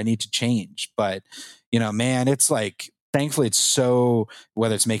tweak? What do I need to change? But, you know, man, it's like, thankfully, it's so,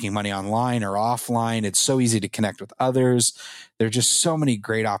 whether it's making money online or offline, it's so easy to connect with others. There are just so many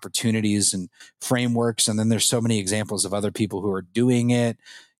great opportunities and frameworks. And then there's so many examples of other people who are doing it.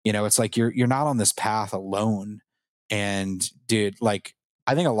 You know, it's like you're not on this path alone. And dude, like,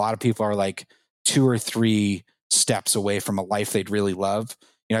 I think a lot of people are like 2 or 3 steps away from a life they'd really love.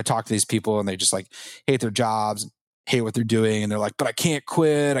 You know, I talk to these people and they just like hate their jobs, hate what they're doing, and they're like, but I can't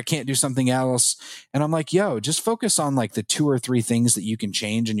quit, I can't do something else. And I'm like, yo, just focus on like the 2 or 3 things that you can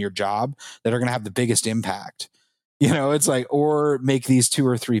change in your job that are going to have the biggest impact. You know, it's like, or make these 2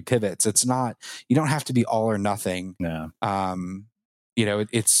 or 3 pivots. It's not, you don't have to be all or nothing. Yeah. You know,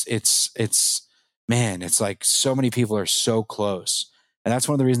 it's man, it's like so many people are so close. And that's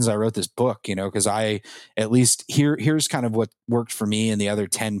one of the reasons I wrote this book, you know, because I, at least here's kind of what worked for me and the other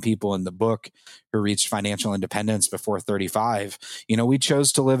 10 people in the book who reached financial independence before 35. You know, we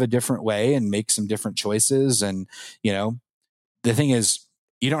chose to live a different way and make some different choices. And, you know, the thing is,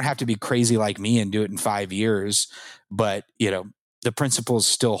 you don't have to be crazy like me and do it in 5 years, but, you know, the principles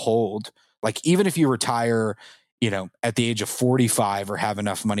still hold. Like, even if you retire, you know, at the age of 45, or have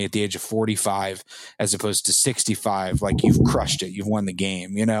enough money at the age of 45, as opposed to 65, like, you've crushed it. You've won the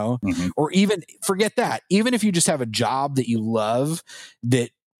game, you know, or even forget that. Even if you just have a job that you love, that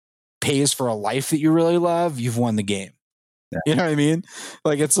pays for a life that you really love, you've won the game. Yeah. You know what I mean?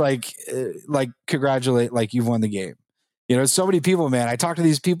 Like, it's like congratulate, like, you've won the game. You know, so many people, man, I talk to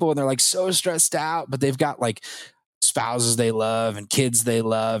these people and they're like so stressed out, but they've got like spouses they love and kids they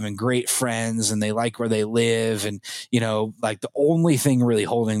love and great friends, and they like where they live. And, you know, like, the only thing really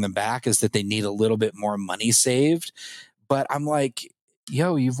holding them back is that they need a little bit more money saved. But I'm like,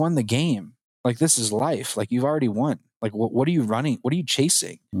 yo, you've won the game. Like, this is life. Like, you've already won. Like, what are you running? What are you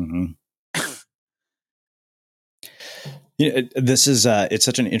chasing? Yeah, this is it's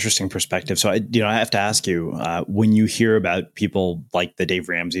such an interesting perspective. So I have to ask you, when you hear about people like the Dave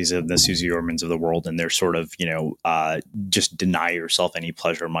Ramseys and the Susie Ormans of the world, and they're sort of, just deny yourself any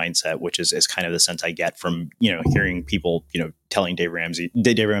pleasure mindset, which is kind of the sense I get from, hearing people, telling Dave Ramsey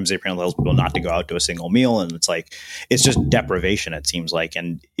apparently tells people not to go out to a single meal. And it's like, it's just deprivation, it seems like.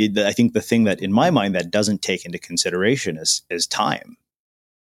 And I think the thing that in my mind that doesn't take into consideration is time.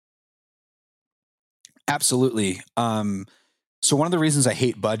 Absolutely. So one of the reasons I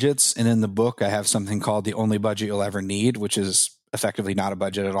hate budgets, and in the book I have something called The Only Budget You'll Ever Need, which is effectively not a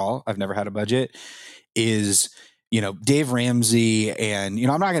budget at all. I've never had a budget, is, Dave Ramsey. And,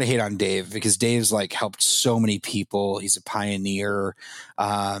 I'm not going to hate on Dave, because Dave's like helped so many people. He's a pioneer.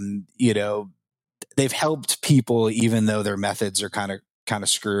 They've helped people, even though their methods are kind of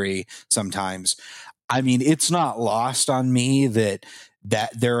screwy sometimes. I mean, it's not lost on me that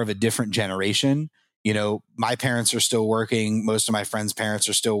they're of a different generation. My parents are still working. Most of my friends' parents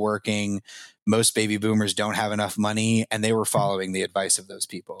are still working. Most baby boomers don't have enough money, and they were following the advice of those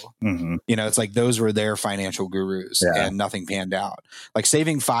people. Mm-hmm. It's like those were their financial gurus, and nothing panned out. Like,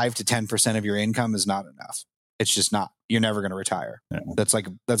 saving 5 to 10% of your income is not enough. It's just not. You're never going to retire. Yeah. That's like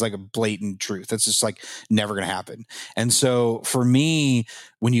a blatant truth. That's just like never going to happen. And so for me,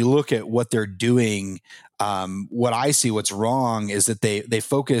 when you look at what they're doing, what I see what's wrong is that they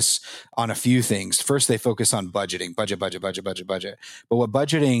focus on a few things. First, they focus on budgeting, budget. But what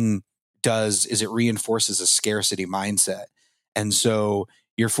budgeting does is it reinforces a scarcity mindset. And so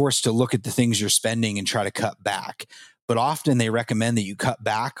you're forced to look at the things you're spending and try to cut back. But often they recommend that you cut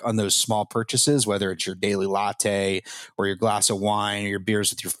back on those small purchases, whether it's your daily latte or your glass of wine or your beers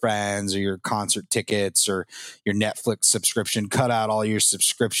with your friends or your concert tickets or your Netflix subscription. Cut out all your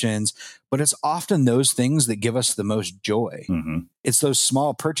subscriptions. But it's often those things that give us the most joy. Mm-hmm. It's those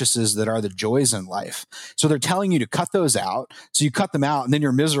small purchases that are the joys in life. So they're telling you to cut those out. So you cut them out and then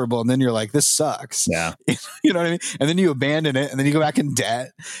you're miserable. And then you're like, this sucks. Yeah. You know what I mean? And then you abandon it and then you go back in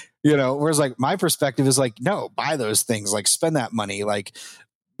debt. You know, whereas like my perspective is like, no, buy those things, like spend that money, like,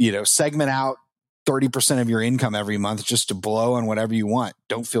 you know, segment out 30% of your income every month just to blow on whatever you want.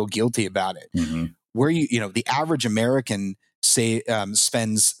 Don't feel guilty about it. Mm-hmm. Where you know, the average American spends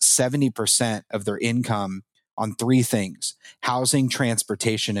 70% of their income on three things: housing,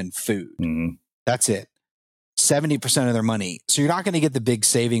 transportation, and food. Mm-hmm. That's it. 70% of their money. So you're not going to get the big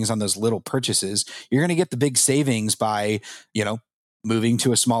savings on those little purchases. You're going to get the big savings by, you know, moving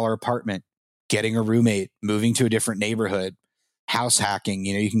to a smaller apartment, getting a roommate, moving to a different neighborhood, house hacking.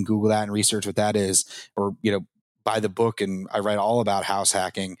 You know, you can Google that and research what that is, or, you know, buy the book. And I write all about house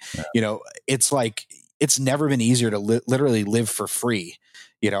hacking. Yeah. You know, it's like, it's never been easier to literally live for free.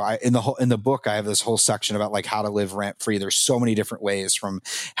 You know, in the book, I have this whole section about like how to live rent free. There's so many different ways, from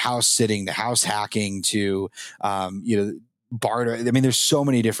house sitting to house hacking to, you know, barter. I mean, there's so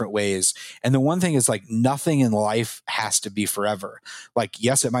many different ways. And the one thing is like, nothing in life has to be forever. Like,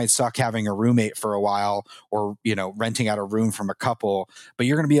 yes, it might suck having a roommate for a while, or, you know, renting out a room from a couple, but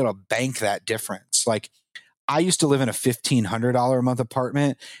you're going to be able to bank that difference. Like, I used to live in a $1,500 a month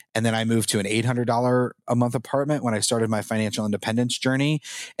apartment, and then I moved to an $800 a month apartment when I started my financial independence journey.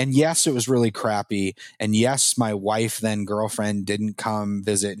 And yes, it was really crappy. And yes, my wife, then girlfriend, didn't come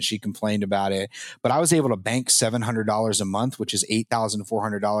visit and she complained about it. But I was able to bank $700 a month, which is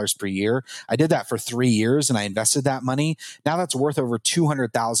 $8,400 per year. I did that for 3 years and I invested that money. Now that's worth over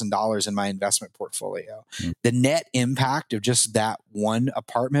 $200,000 in my investment portfolio. Mm-hmm. The net impact of just that one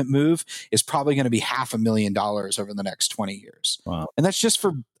apartment move is probably going to be $500,000 over the next 20 years. Wow. And that's just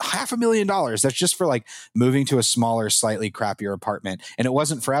for $500,000. That's just for like moving to a smaller, slightly crappier apartment. And it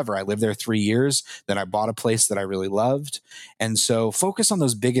wasn't forever. I lived there 3 years. Then I bought a place that I really loved. And so focus on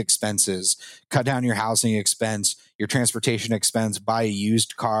those big expenses. Cut down your housing expense, your transportation expense, buy a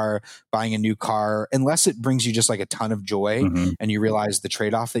used car, buying a new car, unless it brings you just like a ton of joy. Mm-hmm. And you realize the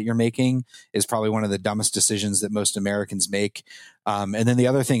trade-off that you're making is probably one of the dumbest decisions that most Americans make. And then the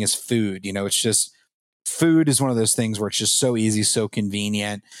other thing is food. You know, it's just, food is one of those things where it's just so easy, so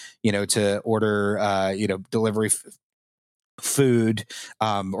convenient, you know, to order, you know, delivery food,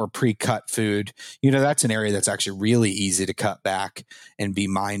 or pre-cut food. You know, that's an area that's actually really easy to cut back and be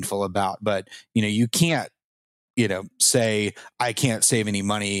mindful about. But, you know, you can't, you know, say, I can't save any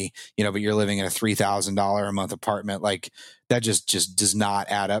money, you know, but you're living in a $3,000 a month apartment. Like, that just does not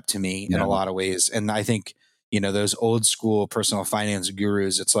add up to me in a lot of ways. And I think, you know, those old school personal finance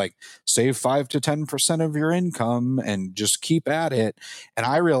gurus, it's like, save 5 to 10% of your income and just keep at it. And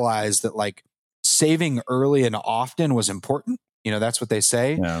I realized that like saving early and often was important. You know, that's what they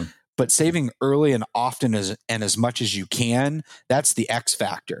say. Yeah. But saving early and often and as much as you can, that's the X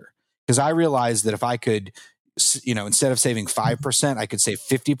factor. Because I realized that if I could, you know, instead of saving 5%, I could save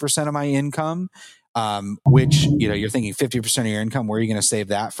 50% of my income. Which, you know, you're thinking 50% of your income, where are you going to save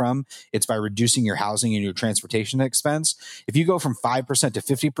that from? It's by reducing your housing and your transportation expense. If you go from 5% to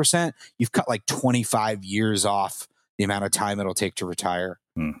 50%, you've cut like 25 years off the amount of time it'll take to retire.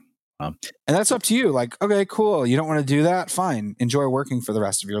 And that's up to you. Like, okay, cool. You don't want to do that? Fine. Enjoy working for the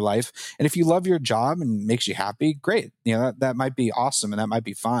rest of your life. And if you love your job and makes you happy, great. You know, that might be awesome and that might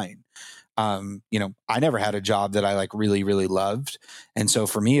be fine. You know, I never had a job that I like really, really loved. And so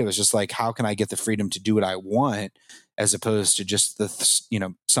for me, it was just like, how can I get the freedom to do what I want, as opposed to just you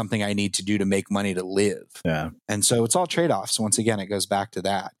know, something I need to do to make money to live. Yeah. And so it's all trade-offs. Once again, it goes back to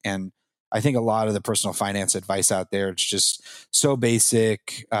that. And I think a lot of the personal finance advice out there, it's just so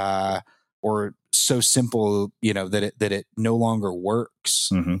basic, or so simple, you know, that it no longer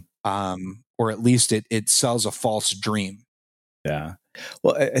works. Mm-hmm. Or at least it sells a false dream. Yeah.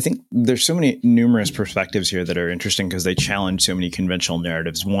 Well, I think there's so many numerous perspectives here that are interesting because they challenge so many conventional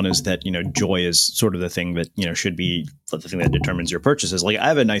narratives. One is that, you know, joy is sort of the thing that, you know, should be the thing that determines your purchases. Like, I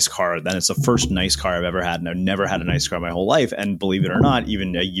have a nice car, then it's the first nice car I've ever had, and I've never had a nice car my whole life. And believe it or not,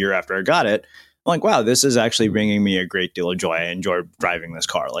 even a year after I got it, I'm like, wow, this is actually bringing me a great deal of joy. I enjoy driving this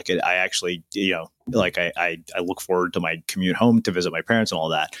car. Like I actually, I look forward to my commute home to visit my parents and all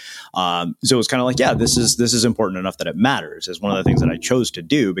that. So it's kind of like, yeah, this is important enough that it matters. It's one of the things that I chose to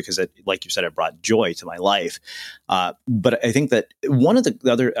do because it, like you said, it brought joy to my life. But I think that one of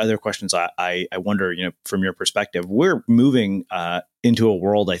the other questions I wonder, from your perspective, we're moving into a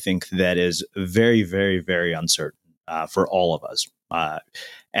world, I think, that is very, very, very uncertain for all of us.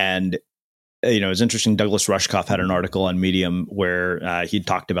 And it's interesting. Douglas Rushkoff had an article on Medium where he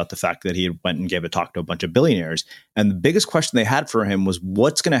talked about the fact that he went and gave a talk to a bunch of billionaires. And the biggest question they had for him was,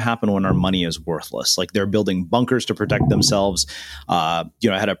 what's going to happen when our money is worthless? Like, they're building bunkers to protect themselves. I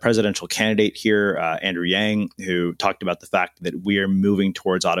had a presidential candidate here, Andrew Yang, who talked about the fact that we are moving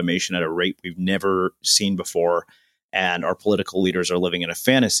towards automation at a rate we've never seen before. And our political leaders are living in a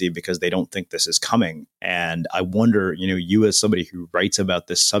fantasy because they don't think this is coming. And I wonder, you as somebody who writes about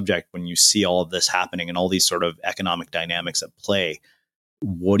this subject, when you see all of this happening and all these sort of economic dynamics at play,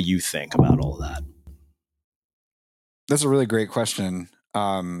 what do you think about all of that? That's a really great question.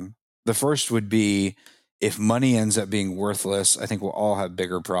 The first would be, if money ends up being worthless, I think we'll all have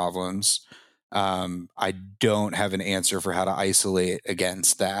bigger problems. I don't have an answer for how to isolate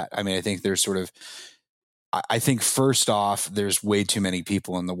against that. I mean, I think there's I think first off, there's way too many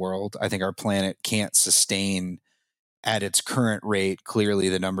people in the world. I think our planet can't sustain at its current rate, clearly,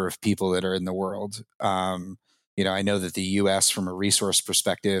 the number of people that are in the world. I know that the U.S., from a resource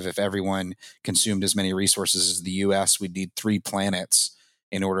perspective, if everyone consumed as many resources as the U.S., we'd need 3 planets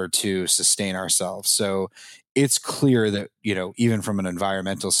in order to sustain ourselves. So it's clear that, even from an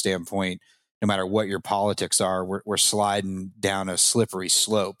environmental standpoint, no matter what your politics are, we're sliding down a slippery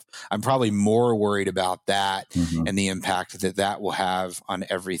slope. I'm probably more worried about that and the impact that will have on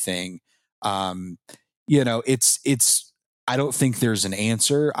everything. It's I don't think there's an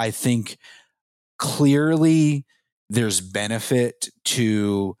answer. I think clearly there's benefit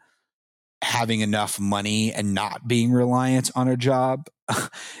to having enough money and not being reliant on a job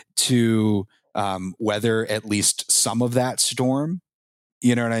to weather at least some of that storm.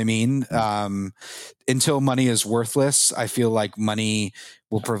 You know what I mean? Until money is worthless, I feel like money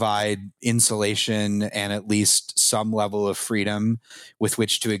will provide insulation and at least some level of freedom with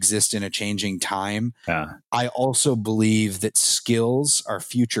which to exist in a changing time. Yeah. I also believe that skills are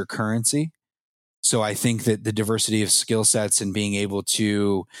future currency. So I think that the diversity of skill sets and being able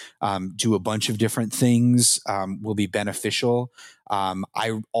to do a bunch of different things will be beneficial.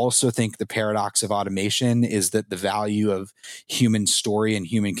 I also think the paradox of automation is that the value of human story and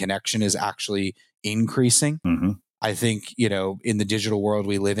human connection is actually increasing. I think, in the digital world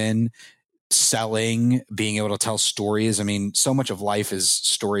we live in, selling, being able to tell stories. I mean, so much of life is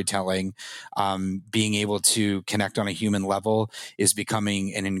storytelling. Being able to connect on a human level is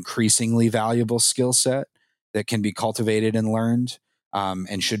becoming an increasingly valuable skill set that can be cultivated and learned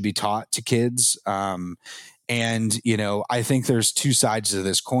and should be taught to kids. I think there's 2 sides to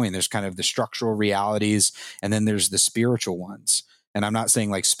this coin. There's kind of the structural realities, and then there's the spiritual ones. And I'm not saying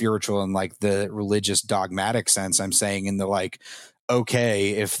like spiritual in like the religious dogmatic sense. I'm saying in the okay,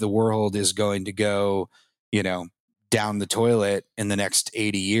 if the world is going to go, down the toilet in the next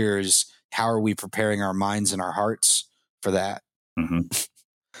 80 years, how are we preparing our minds and our hearts for that?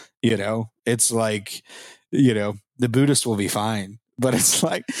 It's like, the Buddhist will be fine, but it's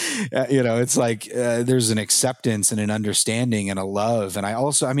like, there's an acceptance and an understanding and a love.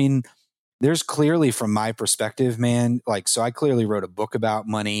 And there's clearly, from my perspective, man, so I clearly wrote a book about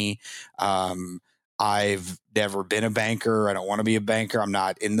money. I've never been a banker. I don't want to be a banker. I'm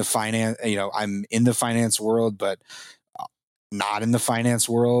not in the finance, I'm in the finance world, but not in the finance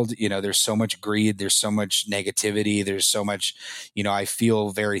world. There's so much greed. There's so much negativity. There's so much, I feel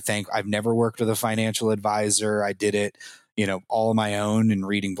very thankful. I've never worked with a financial advisor. I did it, all on my own and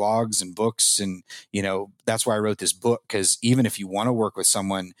reading blogs and books. And, that's why I wrote this book. Because even if you want to work with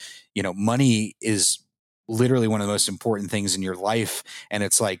someone, money is literally one of the most important things in your life. And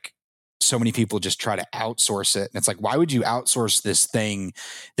it's like, so many people just try to outsource it. And it's like, why would you outsource this thing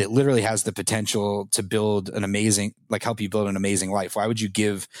that literally has the potential to build help you build an amazing life? Why would you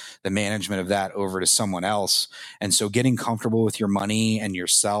give the management of that over to someone else? And so getting comfortable with your money and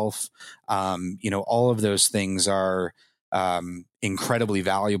yourself, all of those things are incredibly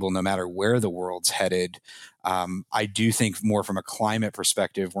valuable no matter where the world's headed. I do think more from a climate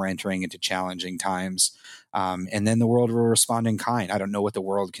perspective, we're entering into challenging times. And then the world will respond in kind. I don't know what the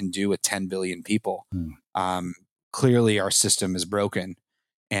world can do with 10 billion people. Clearly, our system is broken.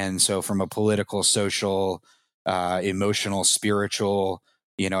 And so from a political, social, emotional, spiritual,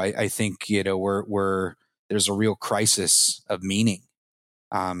 I think, there's a real crisis of meaning.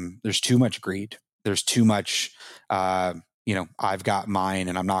 There's too much greed. There's too much, I've got mine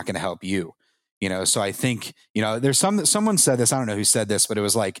and I'm not going to help you. So I think, there's someone said this, I don't know who said this, but it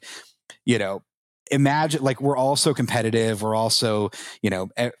was like, imagine, like, we're all so competitive. We're also,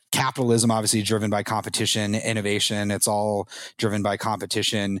 capitalism obviously driven by competition, innovation. It's all driven by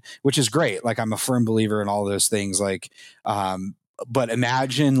competition, which is great. Like, I'm a firm believer in all those things. Like, but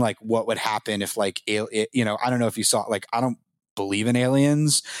imagine like what would happen if like, I don't know if you saw, like, I don't believe in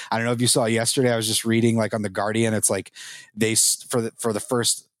aliens. I don't know if you saw yesterday, I was just reading like on The Guardian. It's like for the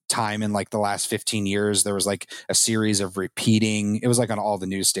first time in like the last 15 years, there was like a series of repeating, it was like on all the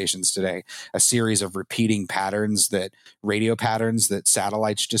news stations today, a series of repeating radio patterns that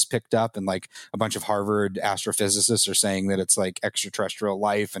satellites just picked up. And like a bunch of Harvard astrophysicists are saying that it's like extraterrestrial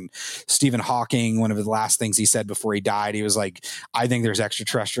life. And Stephen Hawking, one of the last things he said before he died, he was like, I think there's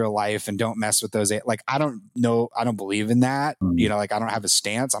extraterrestrial life and don't mess with those. Like, I don't know. I don't believe in that. Like, I don't have a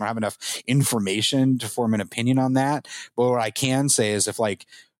stance. I don't have enough information to form an opinion on that. But what I can say is if like,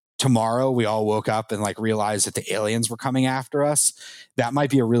 tomorrow we all woke up and like realized that the aliens were coming after us, that might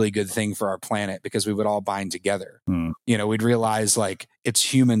be a really good thing for our planet because we would all bind together. We'd realize like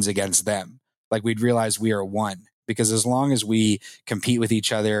it's humans against them. Like we'd realize we are one, because as long as we compete with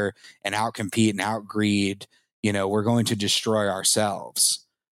each other and outcompete and outgreed, we're going to destroy ourselves.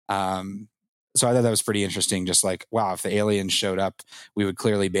 So I thought that was pretty interesting. Just like, wow, if the aliens showed up, we would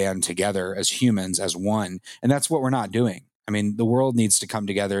clearly band together as humans, as one. And that's what we're not doing. I mean, the world needs to come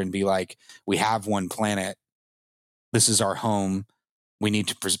together and be like, we have one planet. This is our home. We need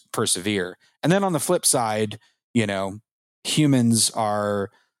to persevere. And then on the flip side, humans are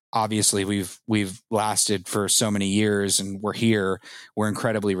obviously we've lasted for so many years and we're here. We're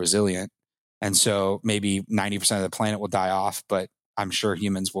incredibly resilient. And so maybe 90% of the planet will die off, but I'm sure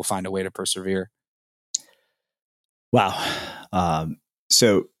humans will find a way to persevere. Wow.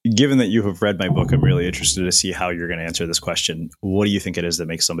 So given that you have read my book, I'm really interested to see how you're going to answer this question. What do you think it is that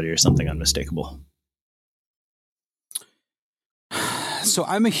makes somebody or something unmistakable? So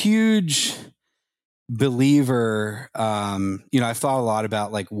I'm a huge believer. I've thought a lot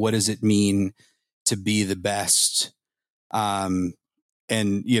about like, what does it mean to be the best? And,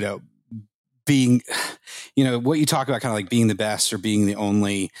 being, what you talk about kind of like being the best or being the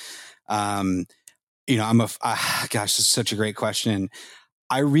only, gosh, this is such a great question.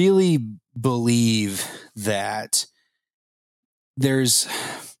 I really believe that there's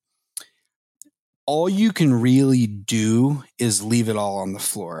all you can really do is leave it all on the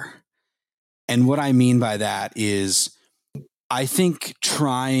floor. And what I mean by that is I think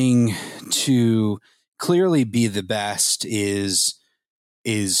trying to clearly be the best is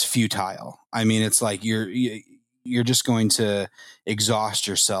futile. I mean, it's like you're just going to exhaust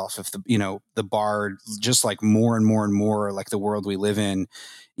yourself if the bar, just like more and more and more, like the world we live in,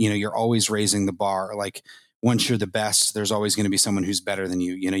 you're always raising the bar. Like once you're the best, there's always going to be someone who's better than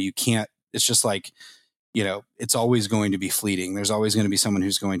you. You can't, it's just like, it's always going to be fleeting. There's always going to be someone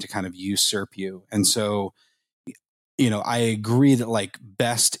who's going to kind of usurp you. And so, I agree that like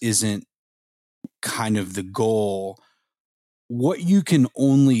best isn't kind of the goal. What you can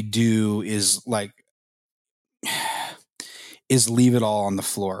only do is leave it all on the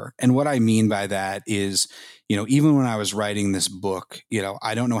floor. And what I mean by that is, even when I was writing this book,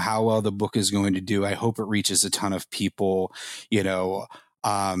 I don't know how well the book is going to do. I hope it reaches a ton of people.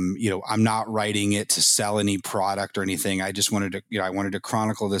 I'm not writing it to sell any product or anything. I just wanted to, I wanted to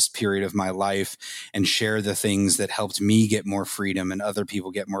chronicle this period of my life and share the things that helped me get more freedom and other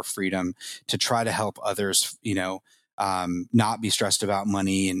people get more freedom, to try to help others, not be stressed about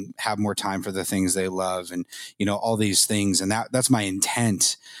money and have more time for the things they love and, all these things. And that's my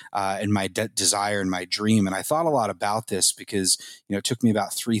intent and my desire and my dream. And I thought a lot about this because, it took me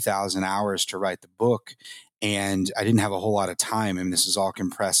about 3,000 hours to write the book. And I didn't have a whole lot of time. I mean, this is all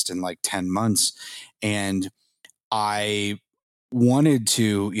compressed in like 10 months. And I wanted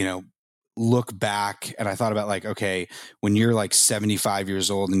to, look back, and I thought about like, okay, when you're like 75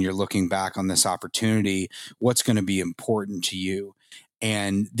 years old and you're looking back on this opportunity, what's going to be important to you?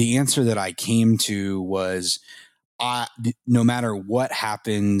 And the answer that I came to was, no matter what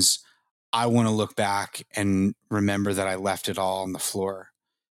happens, I want to look back and remember that I left it all on the floor,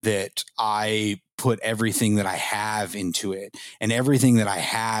 that I put everything that I have into it. And everything that I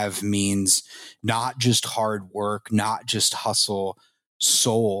have means not just hard work, not just hustle,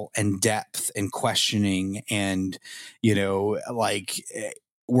 soul and depth and questioning. And,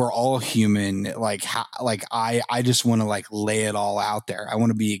 we're all human. I just want to like lay it all out there. I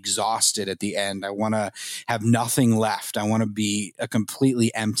want to be exhausted at the end. I want to have nothing left. I want to be a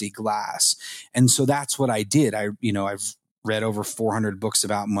completely empty glass. And so that's what I did. I've read over 400 books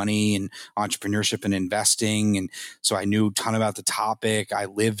about money and entrepreneurship and investing. And so I knew a ton about the topic. I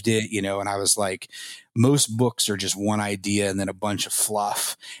lived it, and I was like, most books are just one idea and then a bunch of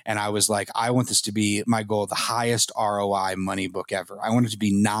fluff. And I was like, I want this to be my goal, the highest ROI money book ever. I want it to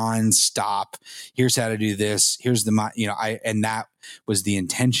be nonstop. Here's how to do this. Here's and that was the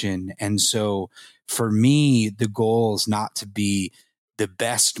intention. And so for me, the goal is not to be the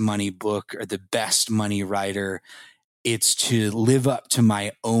best money book or the best money writer. It's to live up to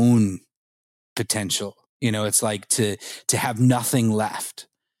my own potential. It's like to have nothing left.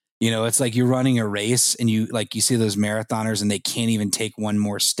 It's like you're running a race and you see those marathoners and they can't even take one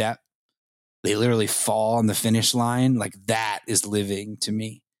more step. They literally fall on the finish line. Like, that is living to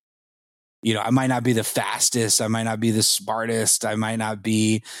me. I might not be the fastest. I might not be the smartest. I might not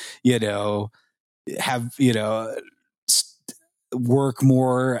be, work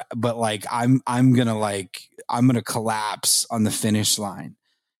more, but like I'm gonna collapse on the finish line.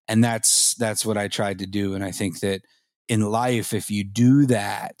 And that's what I tried to do. And I think that in life, if you do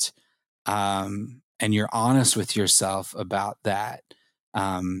that, and you're honest with yourself about that,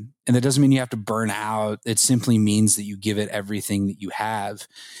 and that doesn't mean you have to burn out. It simply means that you give it everything that you have.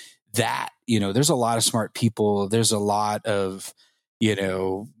 That, there's a lot of smart people. There's a lot of,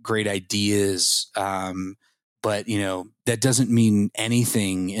 great ideas. But, that doesn't mean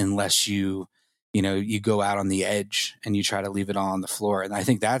anything unless you go out on the edge and you try to leave it all on the floor. And I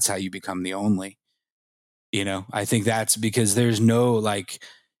think that's how you become the only. I think that's because there's no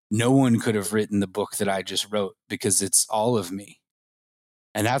one could have written the book that I just wrote, because it's all of me.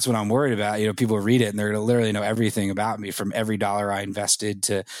 And that's what I'm worried about. People read it and they're going to literally know everything about me, from every dollar I invested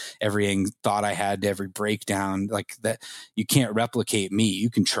to every thought I had to every breakdown. Like that, you can't replicate me. You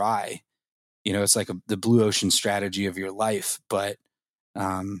can try. It's like the blue ocean strategy of your life. But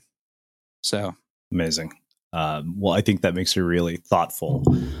so amazing. Well, I think that makes a really thoughtful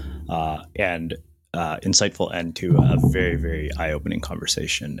and insightful end to a very, very eye-opening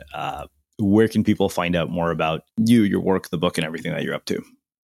conversation. Where can people find out more about you, your work, the book, and everything that you're up to?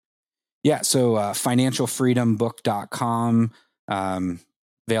 Yeah. So financialfreedombook.com,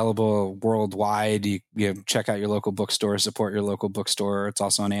 available worldwide. You check out your local bookstore, support your local bookstore. It's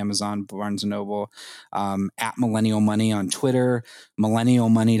also on Amazon, Barnes & Noble, at Millennial Money on Twitter.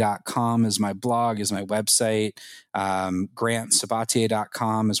 Millennialmoney.com is my blog, is my website.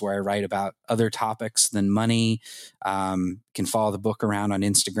 GrantSabatier.com is where I write about other topics than money. You can follow the book around on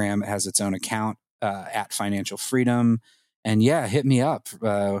Instagram. It has its own account at Financial Freedom. And yeah, hit me up.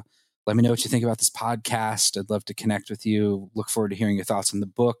 Let me know what you think about this podcast. I'd love to connect with you. Look forward to hearing your thoughts on the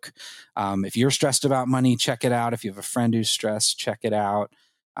book. If you're stressed about money, check it out. If you have a friend who's stressed, check it out.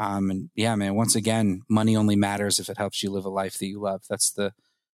 And yeah, man, once again, money only matters if it helps you live a life that you love. You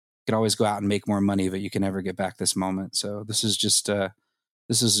can always go out and make more money, but you can never get back this moment. So I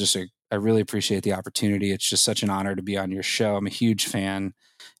really appreciate the opportunity. It's just such an honor to be on your show. I'm a huge fan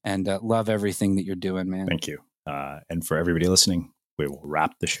and love everything that you're doing, man. Thank you. And for everybody listening, we will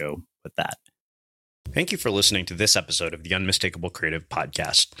wrap the show with that. Thank you for listening to this episode of the Unmistakable Creative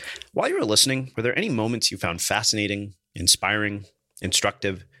Podcast. While you were listening, were there any moments you found fascinating, inspiring,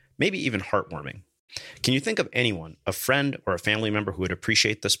 instructive, maybe even heartwarming? Can you think of anyone, a friend or a family member who would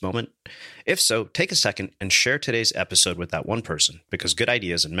appreciate this moment? If so, take a second and share today's episode with that one person, because good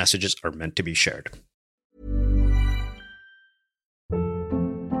ideas and messages are meant to be shared.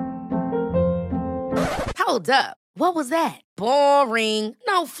 Hold up. What was that? Boring.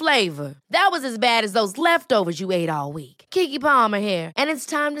 No flavor. That was as bad as those leftovers you ate all week. Keke Palmer here. And it's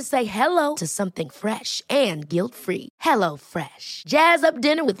time to say hello to something fresh and guilt-free. Hello Fresh. Jazz up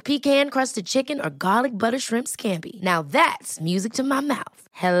dinner with pecan-crusted chicken or garlic butter shrimp scampi. Now that's music to my mouth.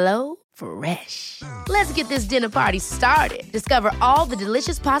 Hello Fresh. Let's get this dinner party started. Discover all the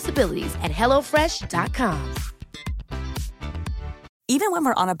delicious possibilities at HelloFresh.com. Even when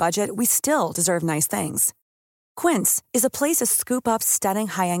we're on a budget, we still deserve nice things. Quince is a place to scoop up stunning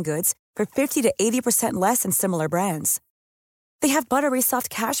high-end goods for 50 to 80% less than similar brands. They have buttery soft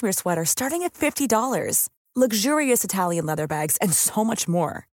cashmere sweaters starting at $50, luxurious Italian leather bags, and so much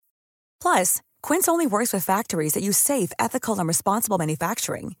more. Plus, Quince only works with factories that use safe, ethical, and responsible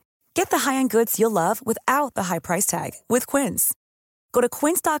manufacturing. Get the high-end goods you'll love without the high price tag with Quince. Go to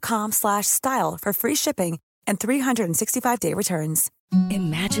quince.com/style for free shipping and 365-day returns.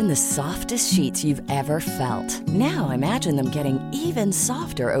 Imagine the softest sheets you've ever felt. Now imagine them getting even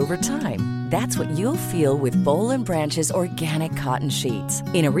softer over time. That's what you'll feel with Boll & Branch's organic cotton sheets.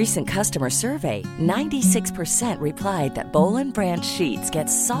 In a recent customer survey, 96% replied that Boll & Branch sheets get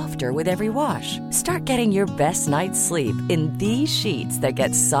softer with every wash. Start getting your best night's sleep in these sheets that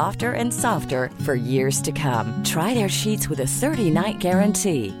get softer and softer for years to come. Try their sheets with a 30-night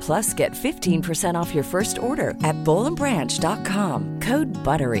guarantee. Plus, get 15% off your first order at bollandbranch.com. Code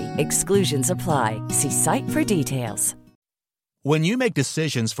BUTTERY. Exclusions apply. See site for details. When you make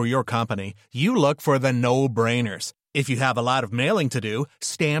decisions for your company, you look for the no-brainers. If you have a lot of mailing to do,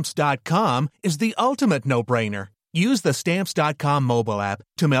 Stamps.com is the ultimate no-brainer. Use the Stamps.com mobile app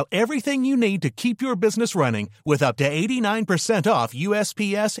to mail everything you need to keep your business running with up to 89% off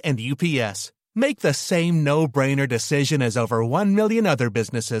USPS and UPS. Make the same no-brainer decision as over 1 million other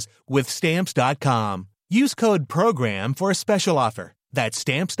businesses with Stamps.com. Use code PROGRAM for a special offer. That's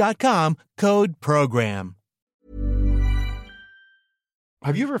Stamps.com, code PROGRAM.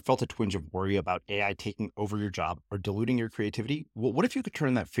 Have you ever felt a twinge of worry about AI taking over your job or diluting your creativity? Well, what if you could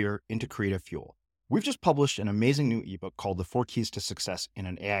turn that fear into creative fuel? We've just published an amazing new ebook called The 4 Keys to Success in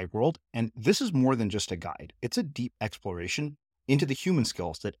an AI World, and this is more than just a guide. It's a deep exploration into the human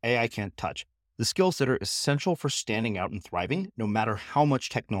skills that AI can't touch, the skills that are essential for standing out and thriving, no matter how much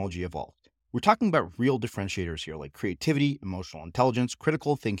technology evolves. We're talking about real differentiators here, like creativity, emotional intelligence,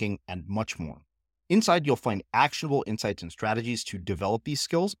 critical thinking, and much more. Inside, you'll find actionable insights and strategies to develop these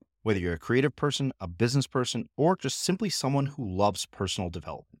skills, whether you're a creative person, a business person, or just simply someone who loves personal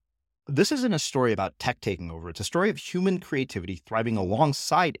development. This isn't a story about tech taking over. It's a story of human creativity thriving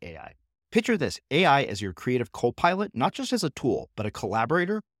alongside AI. Picture this, AI as your creative co-pilot, not just as a tool, but a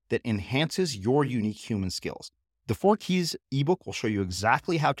collaborator that enhances your unique human skills. The 4 Keys ebook will show you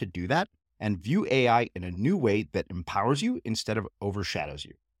exactly how to do that and view AI in a new way that empowers you instead of overshadows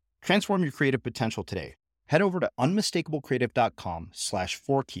you. Transform your creative potential today. Head over to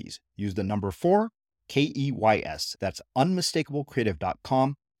unmistakablecreative.com/4keys. Use the number 4, KEYS. That's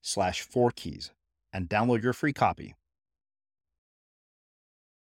unmistakablecreative.com/4keys and download your free copy.